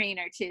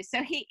submariner too.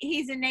 So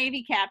he's a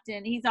Navy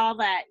captain. He's all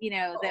that,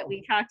 that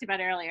we talked about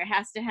earlier,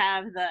 has to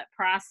have the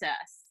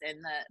process and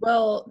the.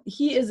 Well,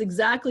 he is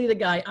exactly the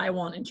guy I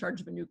want in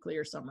charge of a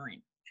nuclear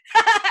submarine.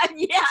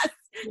 Yes.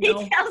 He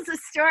tells a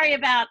story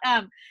about,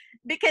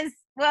 because,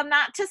 well,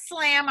 not to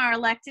slam our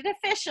elected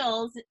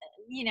officials,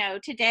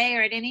 today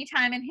or at any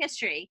time in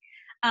history,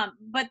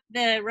 but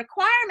the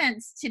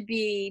requirements to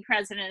be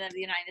president of the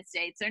United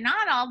States are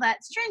not all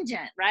that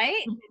stringent,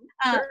 right?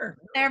 Sure.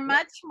 They're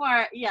much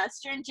more,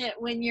 stringent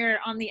when you're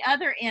on the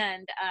other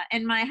end.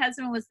 And my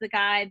husband was the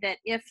guy that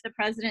if the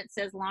president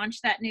says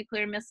launch that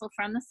nuclear missile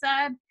from the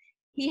sub,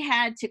 he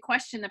had to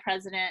question the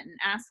president and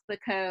ask the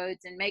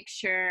codes and make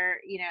sure,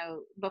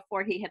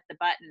 before he hit the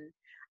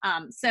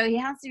button. So he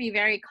has to be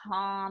very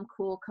calm,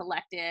 cool,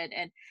 collected.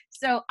 And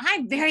so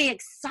I'm very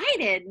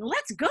excited.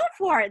 Let's go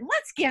for it.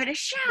 Let's give it a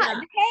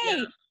shot.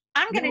 Hey,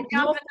 I'm going to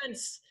jump.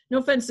 No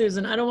offense,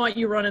 Susan. I don't want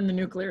you running the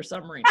nuclear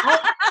submarine.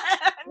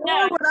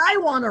 No, but I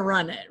want to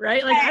run it,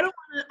 right? Like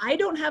I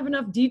don't have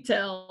enough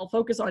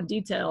focus on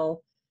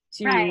detail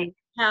to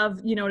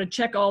have, to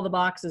check all the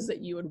boxes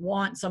that you would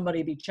want somebody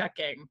to be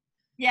checking.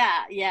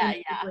 Yeah.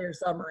 Nuclear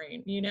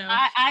submarine,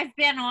 I've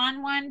been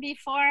on one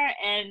before,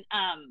 and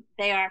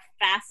they are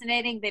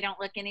fascinating. They don't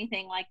look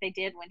anything like they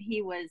did when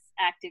he was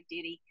active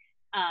duty.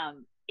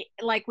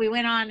 Like we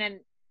went on,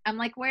 and I'm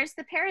like, "Where's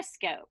the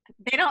periscope?"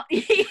 They don't.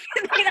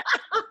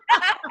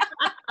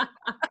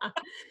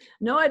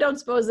 No, I don't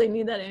suppose they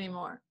need that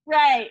anymore.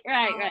 Right.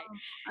 I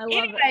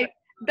love it.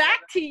 Back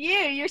to you.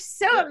 You're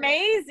so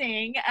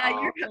amazing.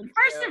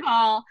 First of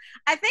all,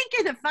 I think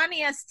you're the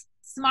funniest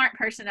smart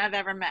person I've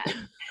ever met.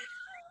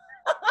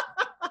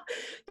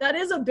 That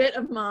is a bit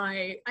of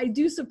I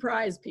do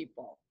surprise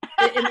people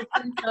in the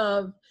sense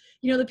of,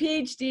 the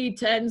PhD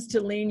tends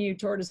to lean you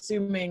toward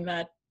assuming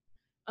that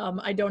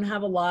I don't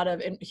have a lot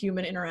of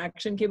human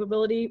interaction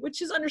capability,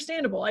 which is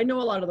understandable. I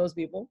know a lot of those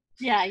people.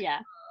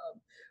 Yeah.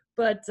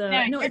 But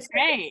it's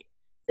great.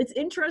 It's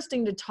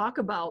interesting to talk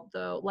about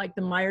though, like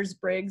the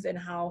Myers-Briggs and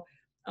how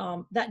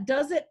that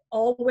doesn't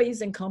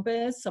always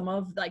encompass some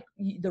of like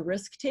the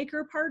risk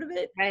taker part of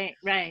it. Right.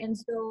 And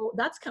so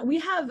that's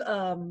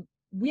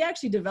we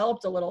actually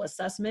developed a little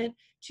assessment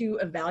to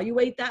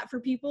evaluate that for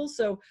people.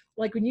 So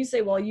like when you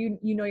say, well,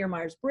 your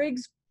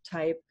Myers-Briggs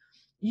type,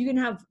 you can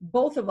have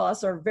both of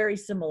us are very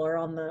similar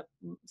on the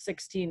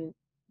 16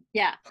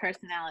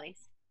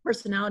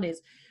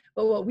 personalities.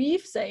 But what we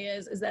say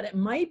is that it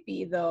might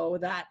be though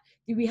that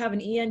we have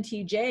an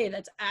ENTJ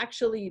that's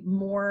actually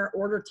more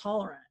order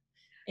tolerant.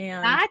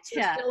 And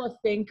you're still a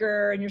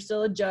thinker and you're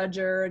still a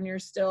judger and you're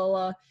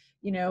still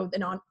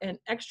an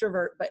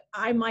extrovert, but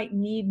I might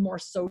need more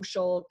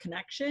social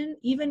connection,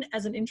 even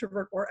as an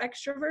introvert or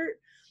extrovert.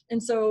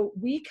 And so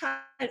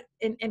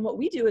and what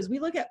we do is we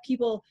look at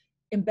people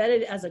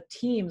embedded as a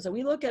team. So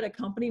we look at a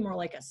company more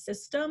like a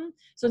system.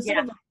 So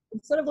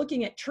instead of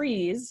looking at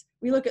trees,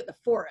 we look at the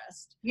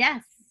forest.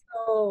 Yes.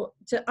 So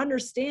to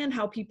understand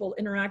how people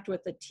interact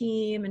with the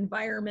team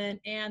environment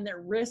and their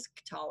risk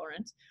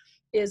tolerance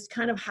is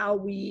kind of how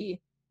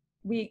we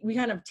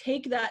kind of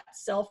take that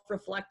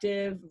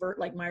self-reflective,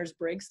 like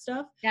Myers-Briggs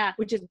stuff,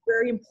 which is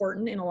very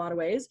important in a lot of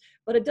ways,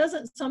 but it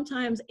doesn't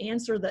sometimes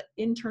answer the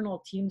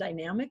internal team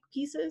dynamic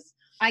pieces.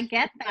 I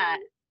get that.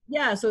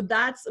 Yeah, so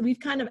we've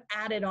kind of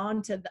added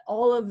on to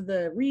all of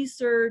the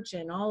research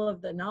and all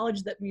of the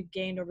knowledge that we've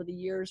gained over the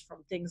years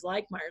from things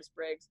like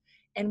Myers-Briggs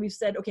And we've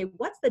said, okay,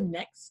 what's the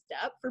next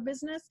step for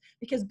business?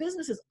 Because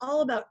business is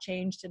all about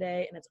change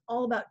today, and it's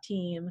all about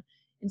team.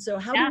 And so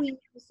how do we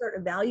start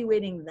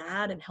evaluating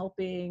that and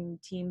helping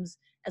teams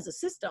as a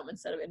system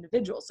instead of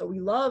individuals? So we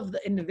love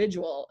the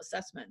individual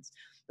assessments,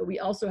 but we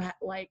also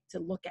like to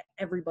look at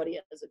everybody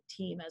as a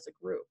team, as a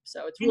group.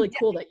 So it's really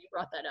cool that you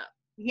brought that up.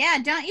 Yeah,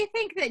 don't you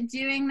think that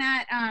doing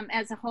that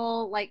as a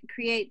whole like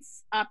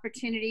creates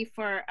opportunity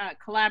for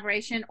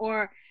collaboration,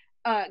 or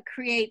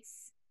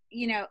creates,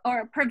 you know,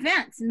 or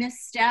prevents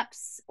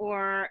missteps,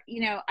 or,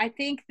 you know, I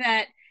think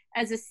that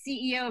as a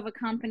CEO of a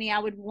company, I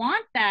would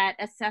want that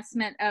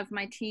assessment of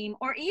my team,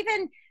 or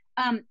even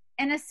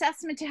an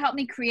assessment to help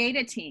me create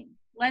a team.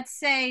 Let's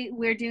say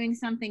we're doing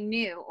something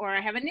new, or I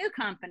have a new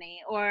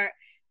company, or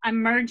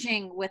I'm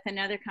merging with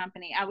another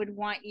company. I would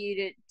want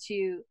you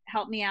to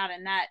help me out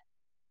in that,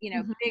 you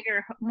know,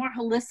 bigger, more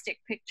holistic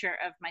picture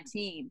of my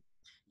team.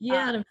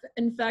 Yeah, and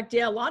in fact,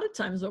 yeah, a lot of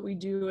times what we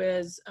do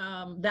is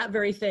that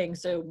very thing.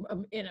 So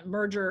in a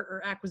merger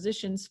or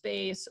acquisition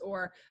space,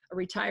 or a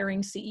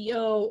retiring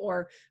CEO,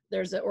 or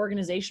there's an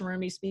organization we're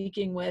going to be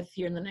speaking with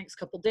here in the next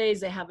couple of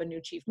days. They have a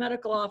new chief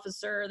medical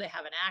officer. They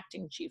have an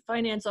acting chief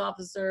finance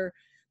officer.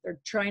 They're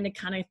trying to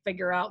kind of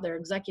figure out their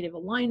executive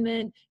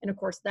alignment. And of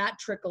course, that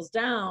trickles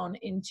down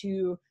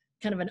into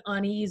kind of an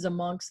unease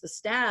amongst the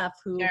staff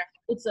who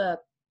it's a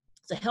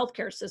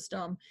healthcare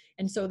system.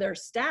 And so their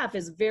staff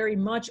is very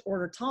much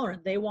order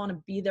tolerant. They want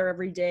to be there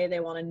every day. They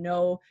want to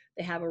know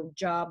they have a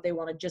job. They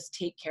want to just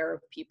take care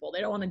of people. They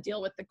don't want to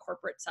deal with the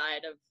corporate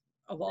side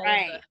of all of the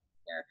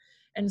healthcare.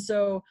 And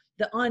so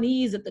the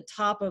unease at the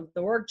top of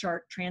the org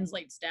chart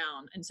translates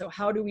down. And so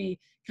how do we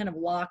kind of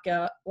lock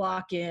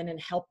in and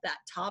help that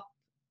top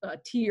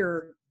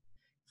tier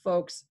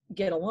folks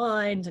get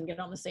aligned and get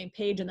on the same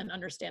page and then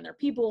understand their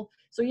people?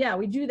 So yeah,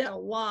 we do that a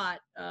lot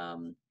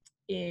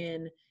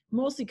in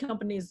mostly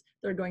companies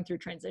that are going through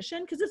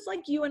transition, because it's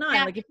like you and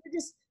I, like if you're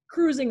just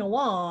cruising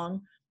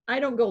along, I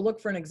don't go look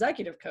for an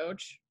executive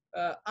coach.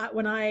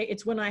 When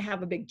I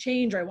have a big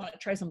change or I want to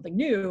try something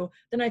new,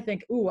 then I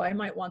think, ooh, I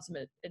might want some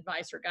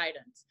advice or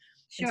guidance.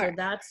 And so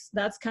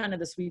that's kind of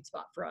the sweet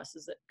spot for us,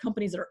 is that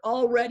companies that are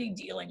already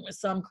dealing with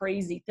some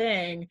crazy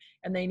thing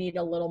and they need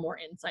a little more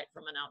insight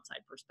from an outside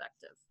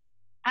perspective.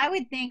 I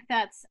would think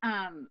that's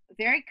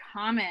very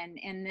common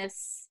in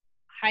this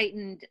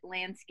heightened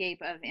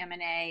landscape of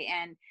M&A,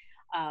 and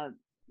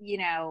you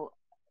know,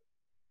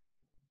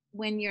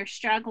 when you're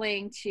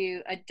struggling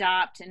to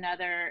adopt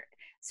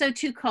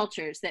two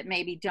cultures that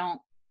maybe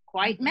don't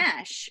quite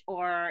mesh,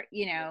 or,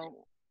 you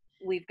know,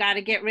 we've got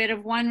to get rid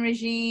of one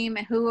regime.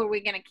 Who are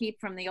we going to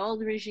keep from the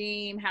old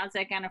regime? How's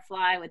that going to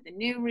fly with the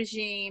new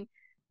regime?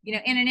 You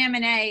know, in an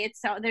M&A,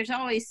 there's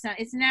always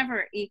it's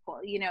never equal.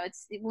 You know,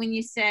 it's when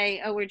you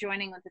say, oh, we're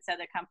joining with this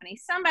other company,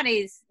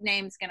 somebody's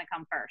name's going to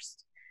come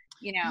first.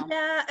 You know?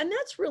 Yeah, and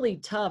that's really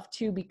tough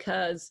too,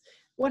 because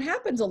what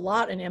happens a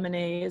lot in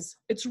M&A is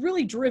it's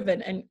really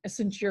driven, and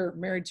since you're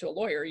married to a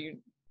lawyer, you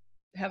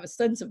have a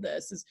sense of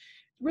this, is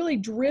really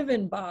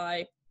driven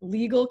by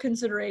legal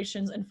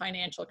considerations and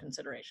financial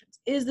considerations.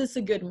 Is this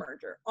a good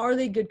merger? Are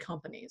they good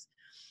companies?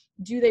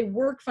 Do they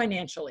work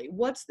financially?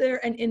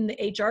 And in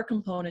the HR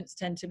components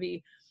tend to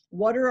be,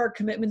 what are our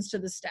commitments to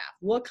the staff?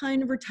 What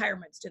kind of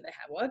retirements do they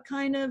have? What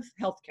kind of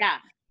healthcare?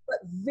 But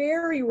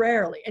very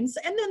rarely. And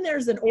then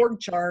there's an org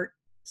chart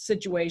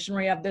situation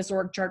where you have this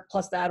org chart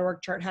plus that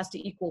org chart has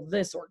to equal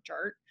this org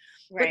chart.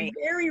 Right.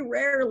 But very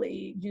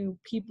rarely do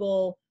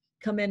people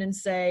come in and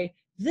say,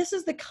 this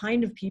is the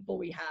kind of people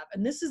we have,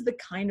 and this is the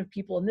kind of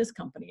people in this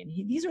company. And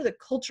these are the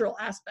cultural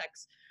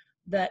aspects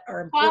that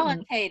are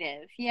important.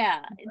 Qualitative.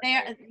 Yeah. They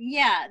are.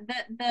 Yeah.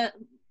 The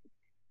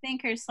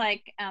thinkers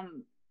like,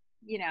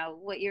 you know,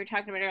 what you were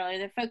talking about earlier,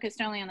 they're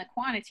focused only on the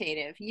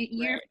quantitative.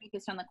 You're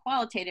focused on the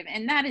qualitative,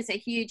 and that is a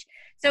huge,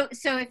 so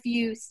if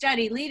you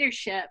study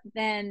leadership,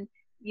 then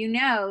you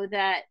know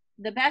that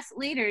the best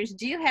leaders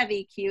do have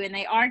EQ, and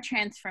they are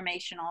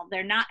transformational.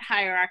 They're not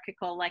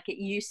hierarchical like it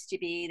used to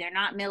be. They're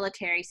not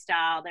military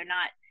style. They're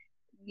not,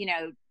 you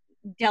know,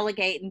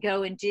 delegate and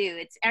go and do.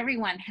 It's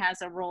everyone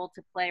has a role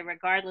to play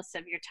regardless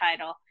of your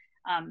title.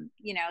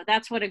 You know,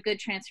 that's what a good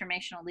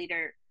transformational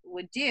leader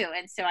would do.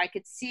 And so I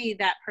could see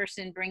that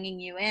person bringing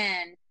you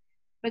in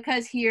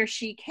because he or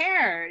she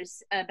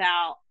cares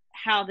about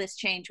how this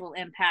change will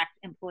impact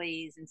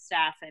employees and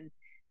staff, and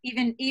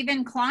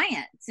even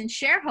clients and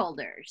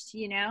shareholders,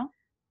 you know?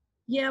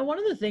 Yeah, one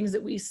of the things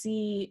that we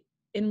see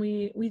and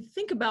we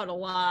think about a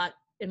lot,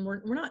 and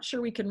we're not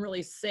sure we can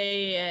really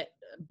say it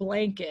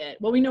blanket.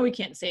 Well, we know we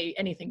can't say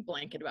anything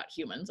blanket about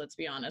humans, let's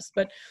be honest.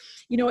 But,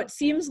 you know, it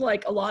seems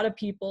like a lot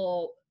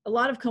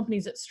of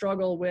companies that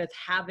struggle with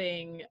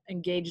having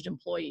engaged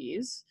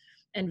employees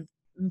and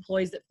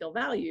employees that feel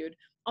valued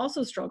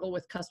also struggle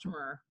with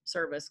customer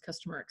service,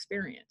 customer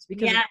experience.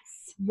 Because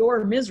if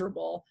you're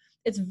miserable,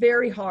 it's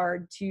very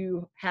hard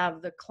to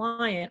have the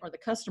client or the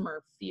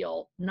customer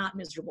feel not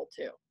miserable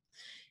too.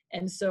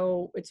 And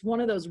so it's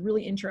one of those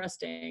really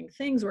interesting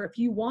things where if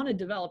you want to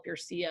develop your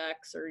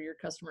CX or your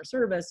customer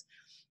service,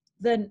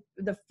 then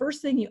the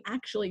first thing you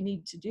actually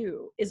need to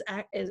do is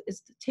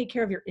to take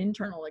care of your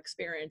internal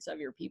experience of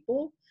your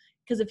people.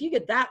 Because if you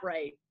get that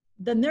right,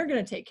 then they're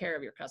going to take care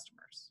of your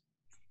customers.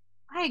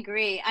 I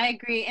agree.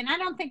 And I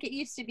don't think it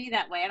used to be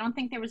that way. I don't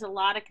think there was a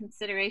lot of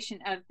consideration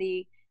of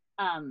the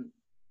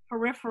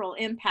peripheral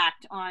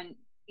impact on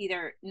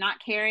either not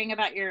caring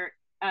about your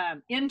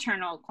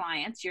internal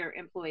clients, your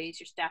employees,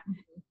 your staff,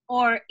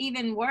 or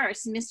even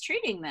worse,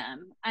 mistreating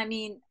them. I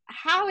mean,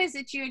 how is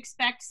it you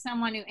expect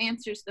someone who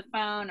answers the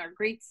phone or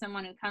greets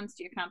someone who comes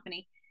to your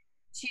company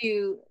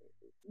to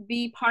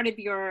be part of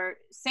your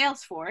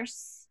sales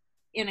force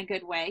in a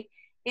good way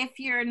if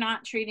you're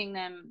not treating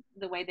them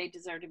the way they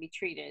deserve to be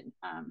treated?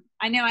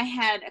 I know I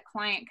had a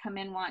client come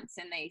in once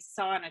and they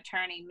saw an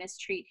attorney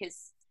mistreat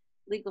his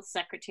legal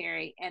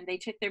secretary, and they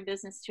took their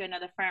business to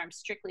another firm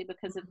strictly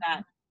because of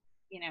that,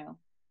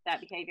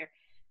 that behavior.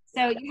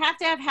 So you have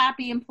to have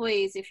happy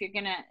employees if you're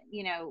going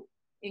to,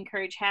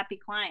 encourage happy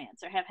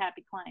clients or have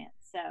happy clients.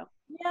 So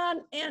yeah,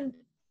 and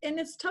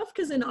it's tough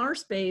because in our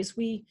space,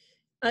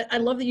 I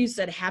love that you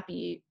said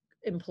happy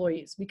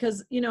employees,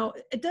 because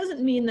it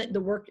doesn't mean that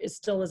the work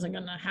still isn't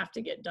going to have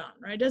to get done,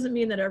 right? It doesn't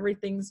mean that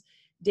everything's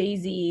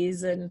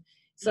daisies and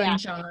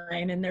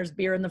sunshine and there's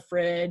beer in the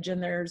fridge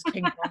and there's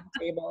ping pong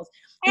tables.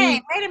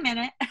 Hey, wait a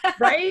minute.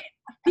 Right?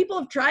 People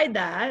have tried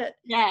that.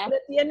 Yeah. But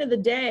at the end of the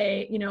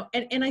day,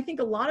 and I think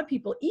a lot of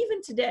people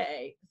even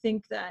today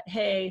think that,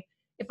 hey,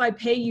 if I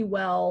pay you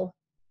well,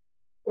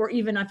 or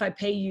even if I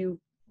pay you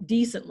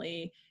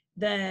decently,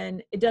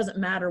 then it doesn't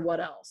matter what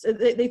else.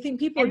 They think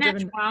people and are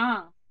that's driven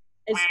wrong.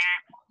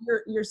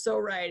 You're so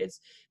right. It's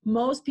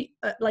most people,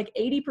 like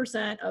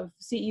 80% of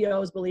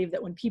CEOs believe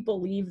that when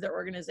people leave their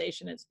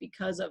organization, it's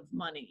because of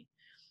money.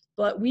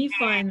 But we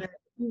find that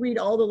if you read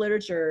all the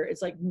literature,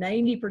 it's like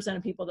 90%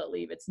 of people that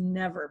leave, it's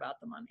never about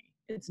the money.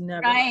 It's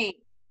never right.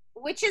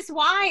 Which is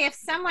why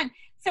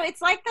so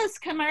it's like those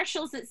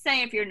commercials that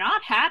say, if you're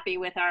not happy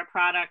with our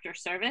product or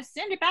service,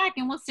 send it back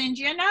and we'll send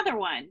you another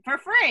one for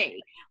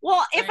free.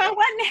 Well, if I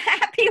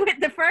wasn't happy with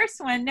the first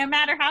one, no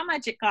matter how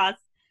much it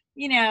costs,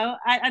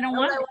 I don't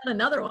want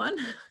another one.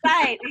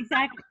 Right,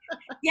 exactly.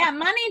 Yeah,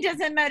 money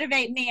doesn't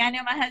motivate me. I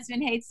know my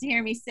husband hates to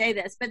hear me say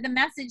this, but the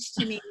message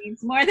to me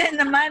means more than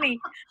the money.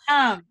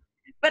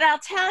 But I'll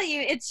tell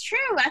you, it's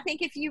true. I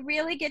think if you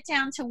really get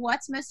down to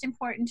what's most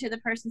important to the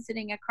person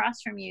sitting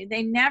across from you,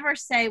 they never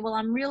say, well,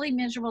 I'm really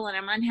miserable and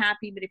I'm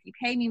unhappy, but if you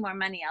pay me more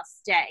money, I'll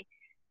stay.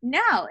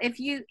 No, if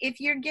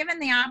you're given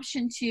the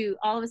option to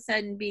all of a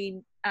sudden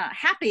be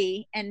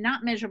happy and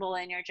not miserable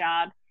in your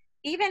job,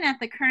 even at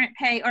the current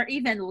pay or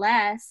even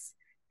less,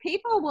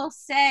 people will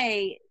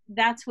say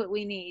that's what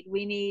we need.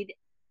 We need,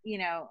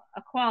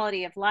 a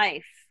quality of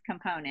life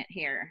component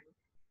here.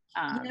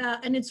 Yeah,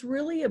 and it's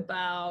really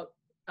about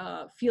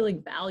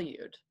feeling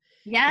valued.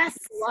 Yes.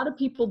 A lot of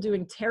people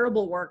doing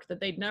terrible work that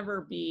they'd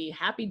never be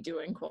happy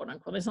doing, quote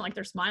unquote. It's not like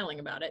they're smiling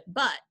about it,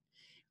 but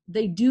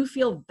they do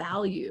feel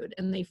valued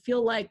and they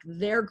feel like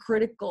they're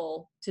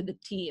critical to the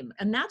team.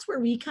 And that's where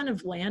we kind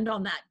of land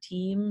on that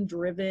team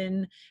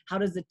driven, how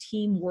does the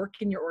team work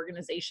in your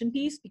organization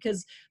piece?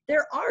 Because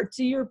there are,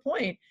 to your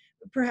point,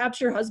 perhaps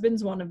your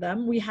husband's one of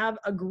them. We have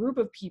a group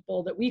of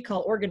people that we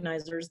call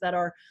organizers that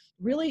are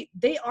really,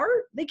 they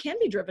can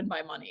be driven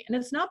by money. And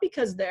it's not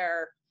because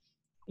they're,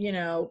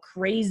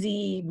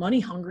 crazy money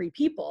hungry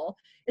people.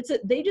 It's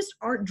that they just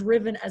aren't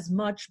driven as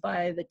much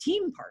by the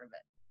team part of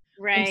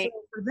it. Right. And so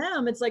for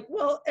them, it's like,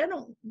 well,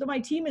 my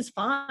team is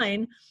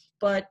fine,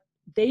 but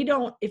they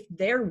don't, if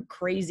they're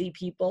crazy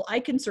people, I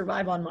can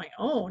survive on my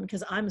own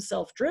because I'm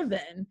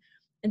self-driven.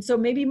 And so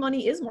maybe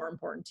money is more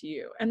important to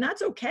you. And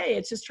that's okay.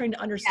 It's just trying to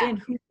understand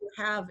who you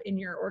have in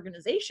your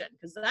organization,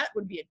 because that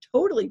would be a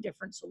totally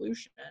different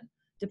solution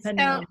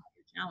depending on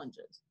your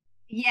challenges.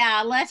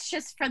 Yeah, let's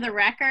just, for the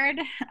record,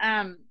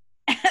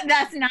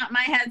 that's not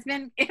my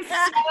husband. If so,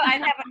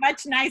 I'd have a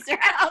much nicer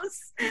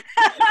house.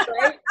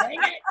 Right? Dang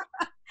it.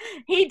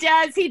 He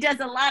does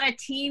a lot of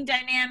team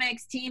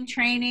dynamics, team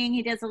training.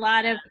 He does a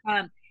lot of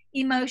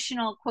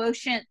emotional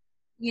quotient.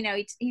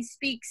 He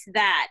speaks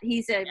that.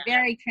 He's a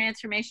very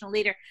transformational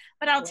leader.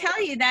 But I'll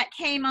tell you, that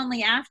came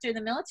only after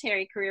the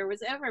military career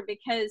was over,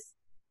 because,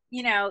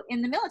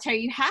 in the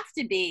military, you have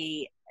to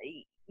be,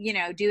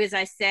 do as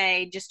I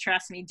say, just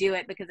trust me, do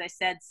it because I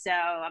said so.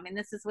 I mean,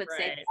 this is what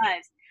saves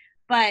lives.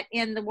 But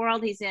in the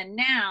world he's in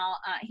now,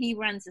 he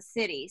runs a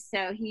city.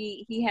 So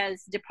he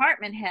has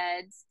department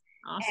heads.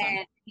 Awesome.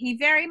 And he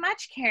very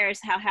much cares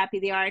how happy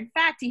they are. In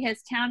fact, he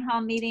has town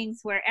hall meetings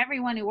where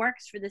everyone who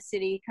works for the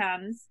city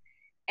comes,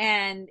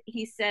 and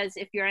he says,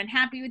 if you're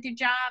unhappy with your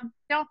job,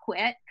 don't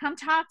quit. Come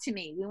talk to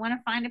me. We want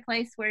to find a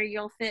place where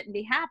you'll fit and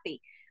be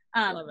happy.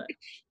 Love it. Which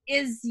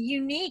is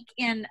unique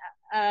in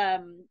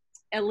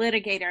a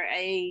litigator,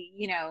 a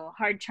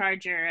hard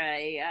charger,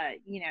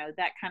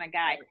 that kind of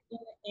guy.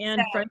 And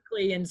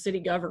frankly, in city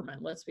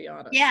government, let's be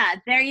honest. Yeah,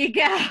 there you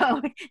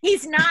go.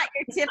 He's not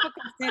your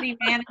typical city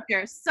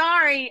manager.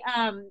 Sorry,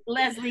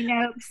 Leslie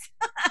Noakes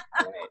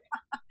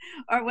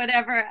or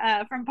whatever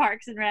from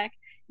Parks and Rec.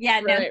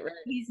 Yeah, no,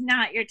 he's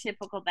not your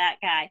typical that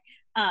guy.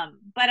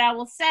 But I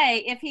will say,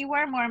 if he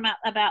were more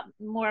about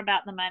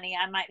the money,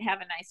 I might have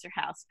a nicer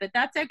house, but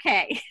that's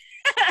okay.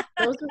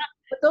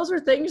 those are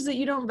things that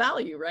you don't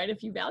value, right?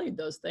 If you valued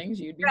those things,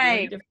 you'd be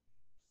doing different.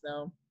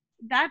 So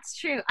that's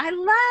true. I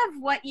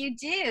love what you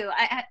do.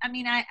 I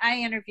mean, I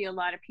interview a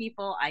lot of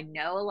people. I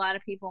know a lot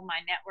of people. My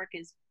network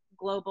is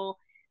global.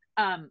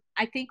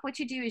 I think what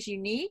you do is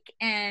unique,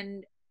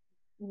 and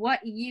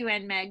what you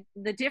and Meg,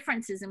 the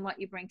differences in what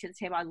you bring to the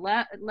table. I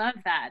love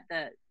that,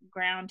 the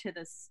ground to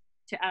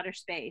outer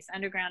space,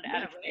 underground to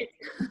outer space.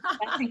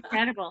 That's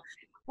incredible.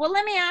 Well,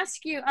 let me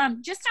ask you,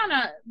 just on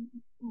a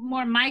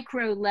more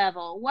micro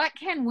level, what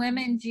can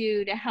women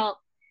do to help,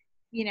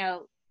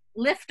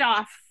 lift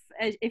off,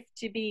 if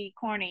to be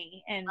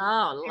corny and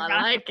I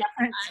like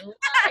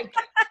it.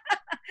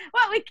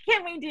 What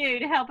can we do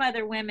to help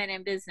other women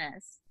in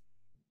business?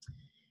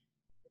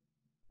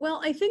 Well,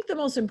 I think the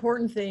most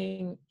important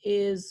thing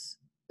is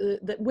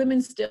that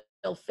women still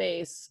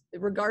face,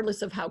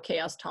 regardless of how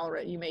chaos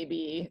tolerant you may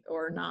be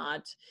or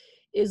not,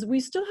 is we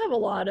still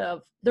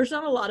have there's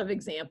not a lot of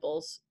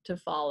examples to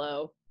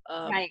follow.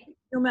 Right.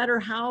 No matter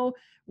how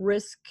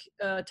risk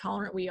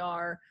tolerant we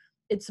are,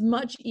 it's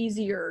much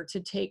easier to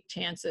take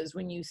chances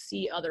when you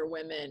see other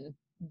women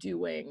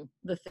doing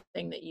the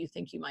thing that you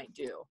think you might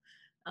do.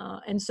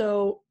 And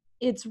so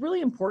it's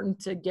really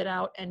important to get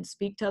out and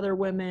speak to other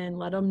women,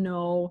 let them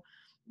know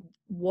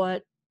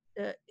what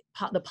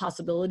the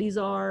possibilities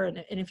are.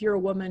 And if you're a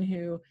woman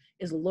who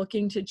is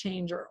looking to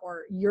change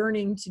or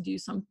yearning to do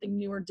something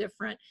new or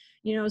different,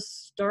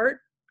 start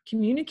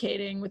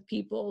communicating with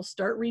people,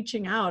 start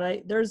reaching out.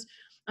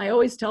 I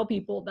always tell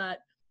people that,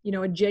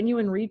 a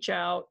genuine reach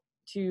out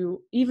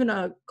to even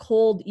a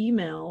cold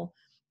email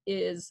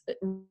is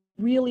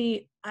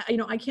really,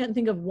 I can't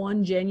think of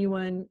one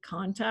genuine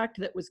contact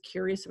that was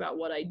curious about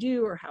what I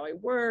do or how I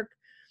work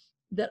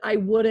that I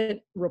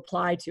wouldn't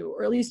reply to,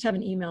 or at least have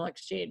an email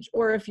exchange.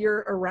 Or if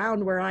you're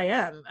around where I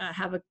am,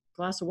 have a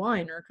glass of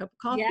wine or a cup of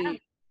coffee. Yeah.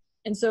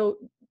 And so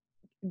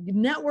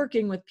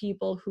networking with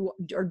people who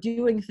are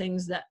doing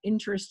things that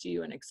interest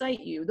you and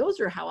excite you, those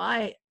are how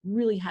I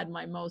really had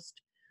my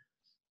most,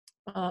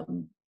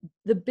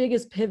 the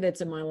biggest pivots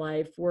in my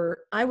life, where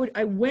I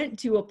went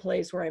to a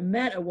place where I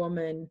met a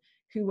woman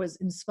who was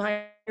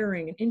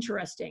inspiring and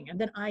interesting. And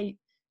then I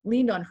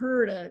leaned on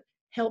her to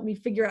help me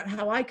figure out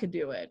how I could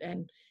do it.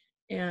 And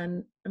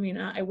I mean,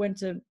 I went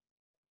to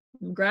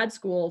grad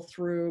school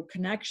through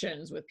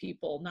connections with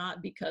people,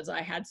 not because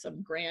I had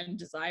some grand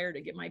desire to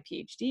get my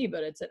PhD,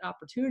 but it's that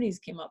opportunities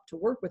came up to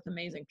work with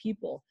amazing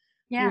people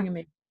doing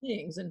amazing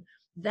things. And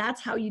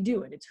that's how you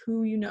do it. It's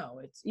who you know.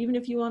 It's even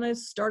if you want to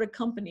start a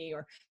company,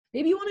 or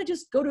maybe you want to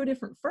just go to a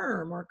different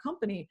firm or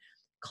company,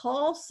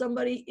 call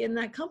somebody in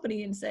that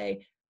company and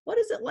say, what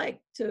is it like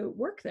to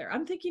work there?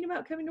 I'm thinking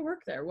about coming to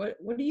work there.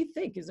 What do you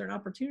think? Is there an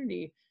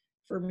opportunity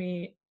for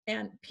me?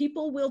 And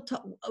people will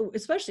talk,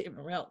 especially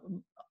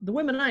the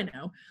women I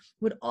know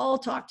would all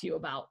talk to you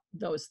about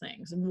those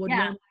things and would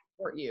want to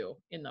support you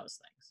in those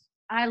things.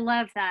 I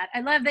love that. I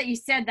love that you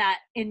said that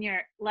in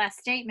your last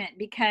statement,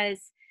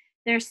 because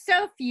there's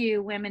so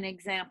few women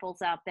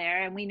examples out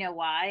there, and we know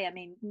why. I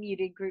mean,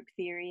 muted group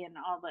theory and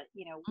all the,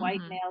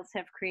 white males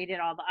have created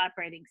all the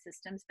operating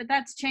systems, but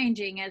that's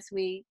changing as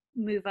we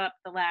move up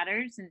the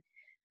ladders,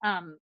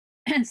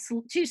 and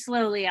too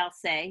slowly, I'll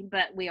say,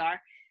 but we are.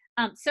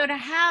 So to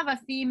have a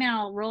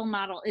female role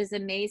model is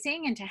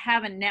amazing, and to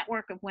have a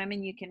network of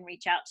women you can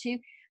reach out to.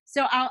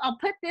 So I'll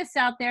put this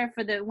out there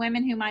for the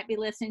women who might be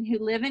listening, who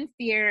live in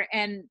fear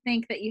and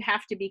think that you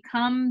have to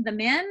become the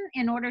men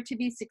in order to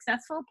be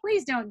successful.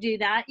 Please don't do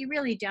that. You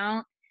really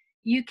don't.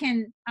 You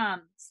can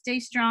stay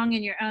strong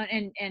in your own,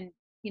 and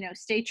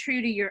stay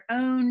true to your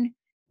own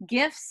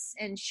gifts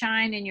and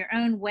shine in your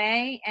own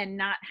way, and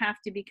not have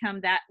to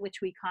become that which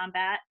we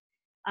combat.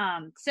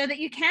 So that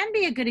you can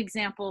be a good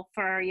example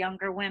for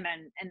younger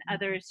women and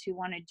others who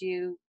want to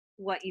do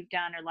what you've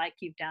done, or like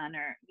you've done,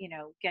 or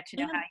get to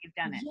know how you've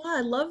done it. Yeah,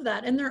 I love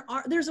that. And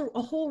there's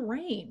a whole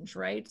range,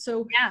 right?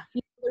 So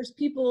there's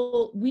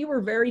people, we were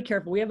very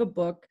careful. We have a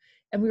book,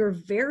 and we were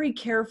very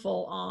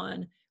careful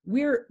on,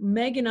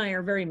 Meg and I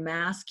are very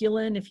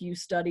masculine, if you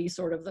study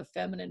sort of the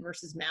feminine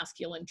versus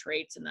masculine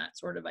traits and that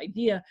sort of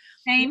idea.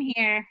 Same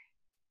here.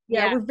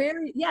 Yeah, we're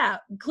very,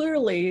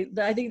 clearly,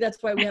 I think that's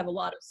why we have a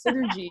lot of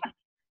synergy,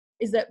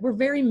 is that we're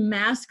very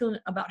masculine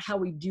about how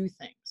we do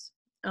things.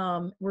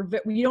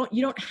 You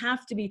don't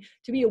have to be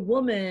a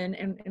woman.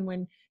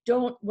 And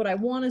what I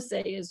want to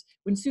say is,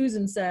 when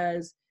Susan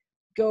says,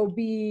 go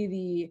be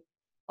the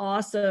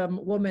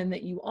awesome woman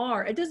that you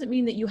are, it doesn't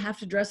mean that you have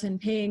to dress in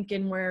pink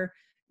and wear,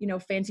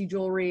 fancy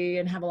jewelry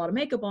and have a lot of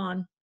makeup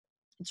on.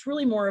 It's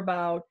really more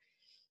about,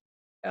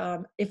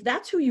 if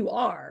that's who you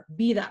are,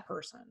 be that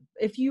person.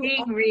 If you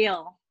being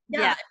real.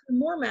 If you're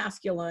more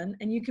masculine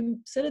and you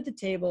can sit at the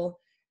table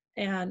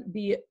and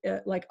be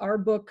like, our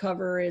book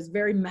cover is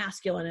very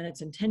masculine, and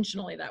it's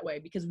intentionally that way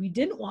because we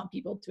didn't want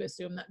people to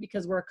assume that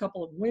because we're a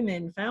couple of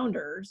women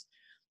founders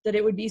that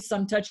it would be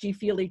some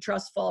touchy-feely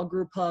trust fall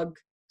group hug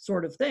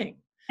sort of thing.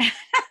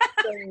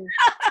 So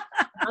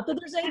Not that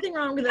there's anything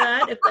wrong with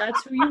that if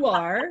that's who you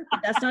are,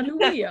 but that's not who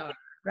we are,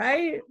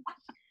 right?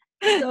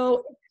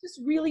 So it's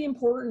just really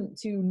important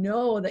to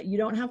know that you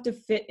don't have to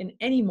fit in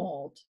any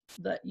mold,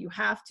 that you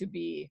have to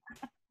be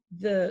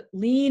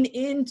lean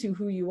into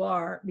who you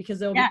are, because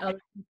there'll be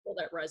other people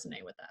that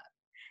resonate with that.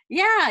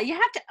 Yeah, you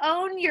have to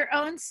own your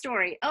own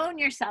story, own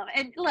yourself.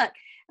 And look,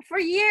 for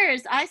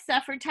years, I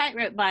suffered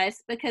tightrope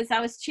bias because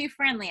I was too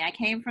friendly. I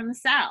came from the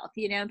South,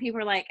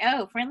 people are like,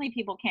 oh, friendly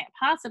people can't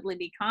possibly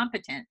be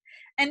competent.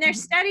 And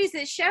there's studies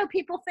that show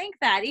people think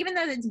that, even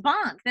though it's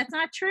bunk. That's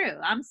not true.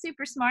 I'm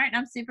super smart and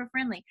I'm super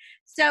friendly.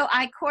 So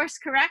I course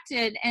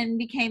corrected and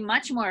became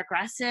much more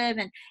aggressive,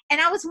 and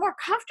I was more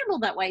comfortable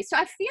that way. So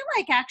I feel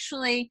like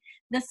actually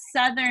the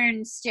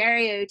Southern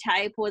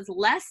stereotype was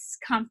less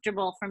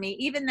comfortable for me,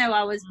 even though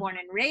I was born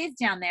and raised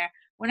down there.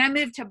 When I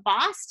moved to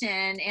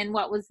Boston in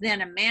what was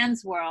then a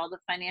man's world of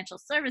financial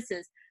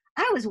services,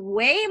 I was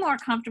way more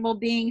comfortable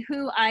being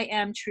who I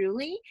am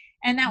truly.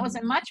 And that was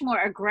a much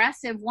more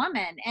aggressive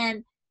woman.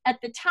 And at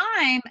the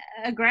time,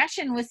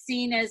 aggression was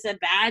seen as a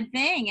bad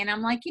thing. And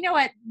I'm like, you know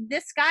what?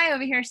 This guy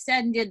over here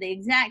said and did the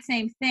exact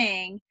same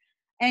thing,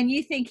 and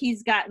you think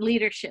he's got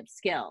leadership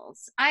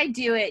skills. I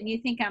do it, and you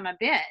think I'm a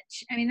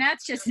bitch. I mean,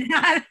 that's just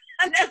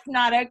that's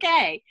not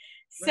okay.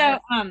 So,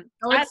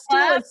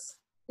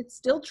 it's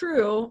still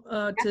true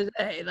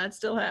today. That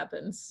still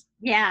happens.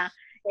 Yeah.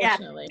 Yeah.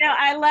 No,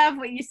 I love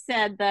what you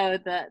said though.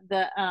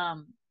 The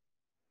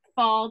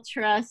fall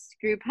trust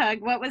group hug.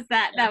 What was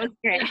that? That was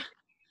great.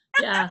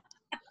 Yeah.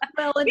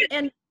 Well,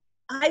 and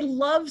I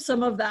love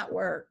some of that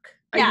work.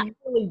 Yeah. I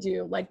really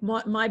do. Like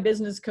my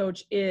business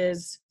coach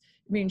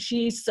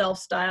she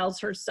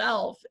self-styles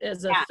herself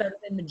as a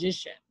feminine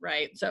magician,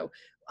 right? So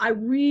I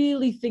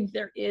really think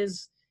there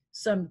is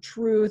some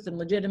truth and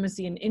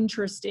legitimacy and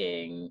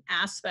interesting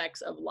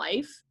aspects of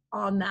life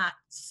on that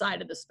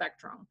side of the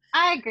spectrum.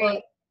 I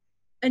agree.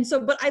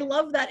 But I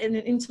love that in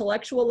an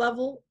intellectual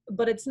level,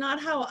 but it's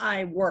not how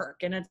I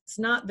work, and it's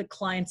not the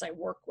clients I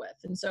work with.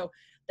 And so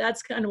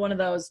that's kind of one of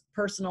those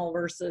personal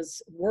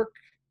versus work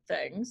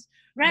things.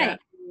 Right.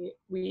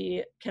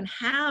 We can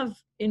have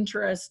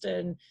interest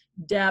and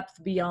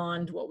depth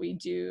beyond what we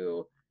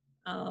do,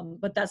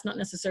 but that's not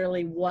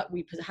necessarily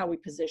how we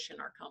position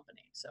our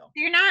company. So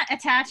you're not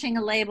attaching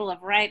a label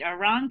of right or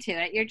wrong to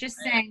it. You're just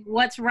saying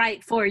what's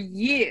right for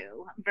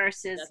you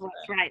versus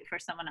what's right for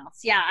someone else.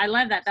 Yeah, I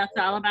love that. That's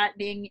all about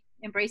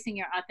embracing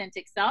your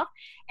authentic self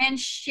and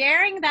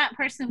sharing that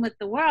person with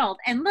the world.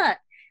 And look,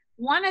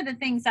 one of the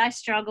things I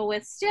struggle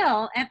with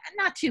still, and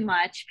not too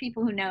much,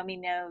 people who know me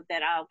know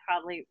that I'll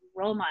probably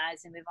roll my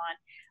eyes and move on,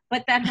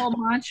 but that whole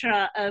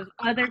mantra of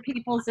other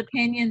people's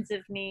opinions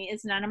of me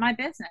is none of my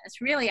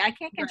business. Really, I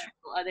can't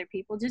control other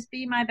people. Just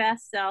be my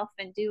best self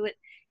and do it.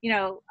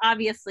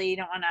 Obviously you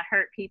don't want to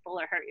hurt people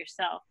or hurt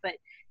yourself, but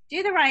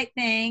do the right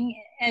thing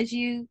as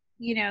you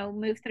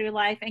move through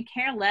life and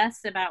care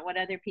less about what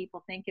other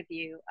people think of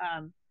you.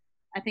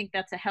 I think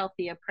that's a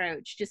healthy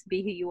approach. Just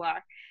be who you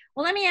are.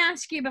 Well, let me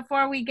ask you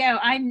before we go.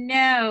 I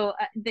know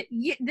that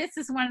this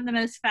is one of the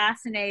most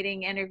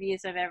fascinating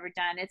interviews I've ever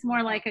done. It's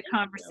more like a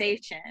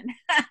conversation.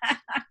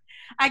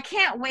 I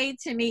can't wait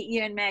to meet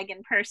you and Meg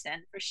in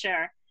person for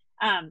sure.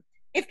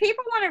 If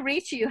people want to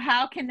reach you,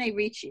 how can they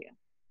reach you?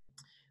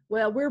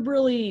 Well, we're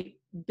really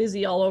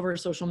busy all over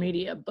social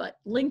media, but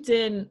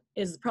LinkedIn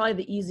is probably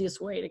the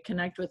easiest way to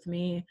connect with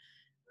me.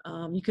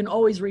 You can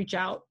always reach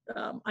out.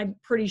 I'm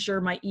pretty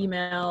sure my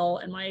email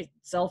and my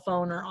cell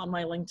phone are on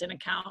my LinkedIn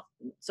account.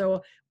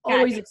 So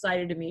always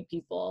excited to meet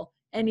people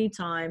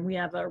anytime. We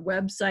have our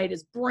website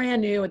is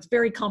brand new. It's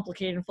very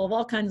complicated and full of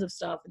all kinds of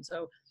stuff. And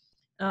so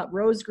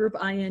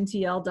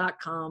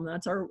rosegroupintl.com.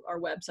 That's our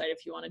website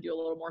if you want to do a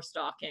little more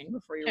stalking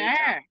before you reach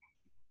out.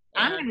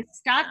 I'm going to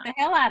stalk the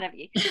hell out of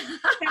you. So,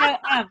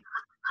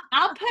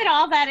 I'll put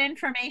all that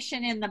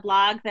information in the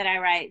blog that I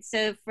write.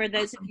 So for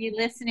those of you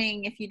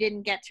listening, if you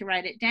didn't get to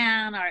write it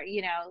down or,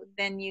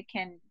 then you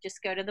can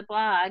just go to the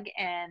blog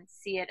and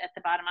see it at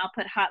the bottom. I'll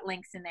put hot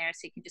links in there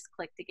so you can just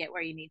click to get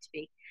where you need to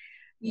be.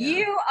 Yeah.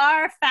 You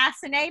are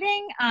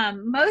fascinating.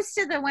 Most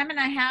of the women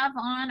I have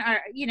on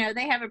are,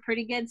 they have a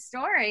pretty good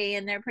story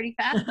and they're pretty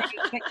fascinating,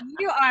 but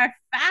you are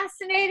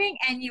fascinating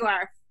and you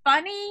are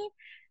funny.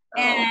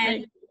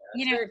 And,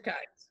 very kind.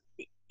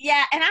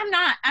 Yeah, and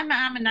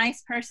I'm a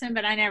nice person,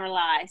 but I never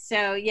lie.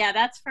 So yeah,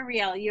 that's for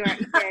real. You're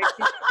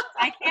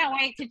I can't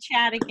wait to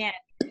chat again.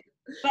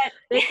 But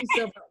thank you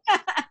so much.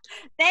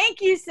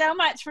 Thank you so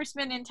much for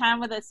spending time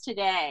with us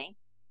today.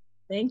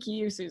 Thank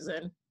you,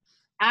 Susan.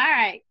 All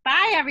right.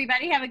 Bye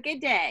everybody. Have a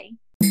good day.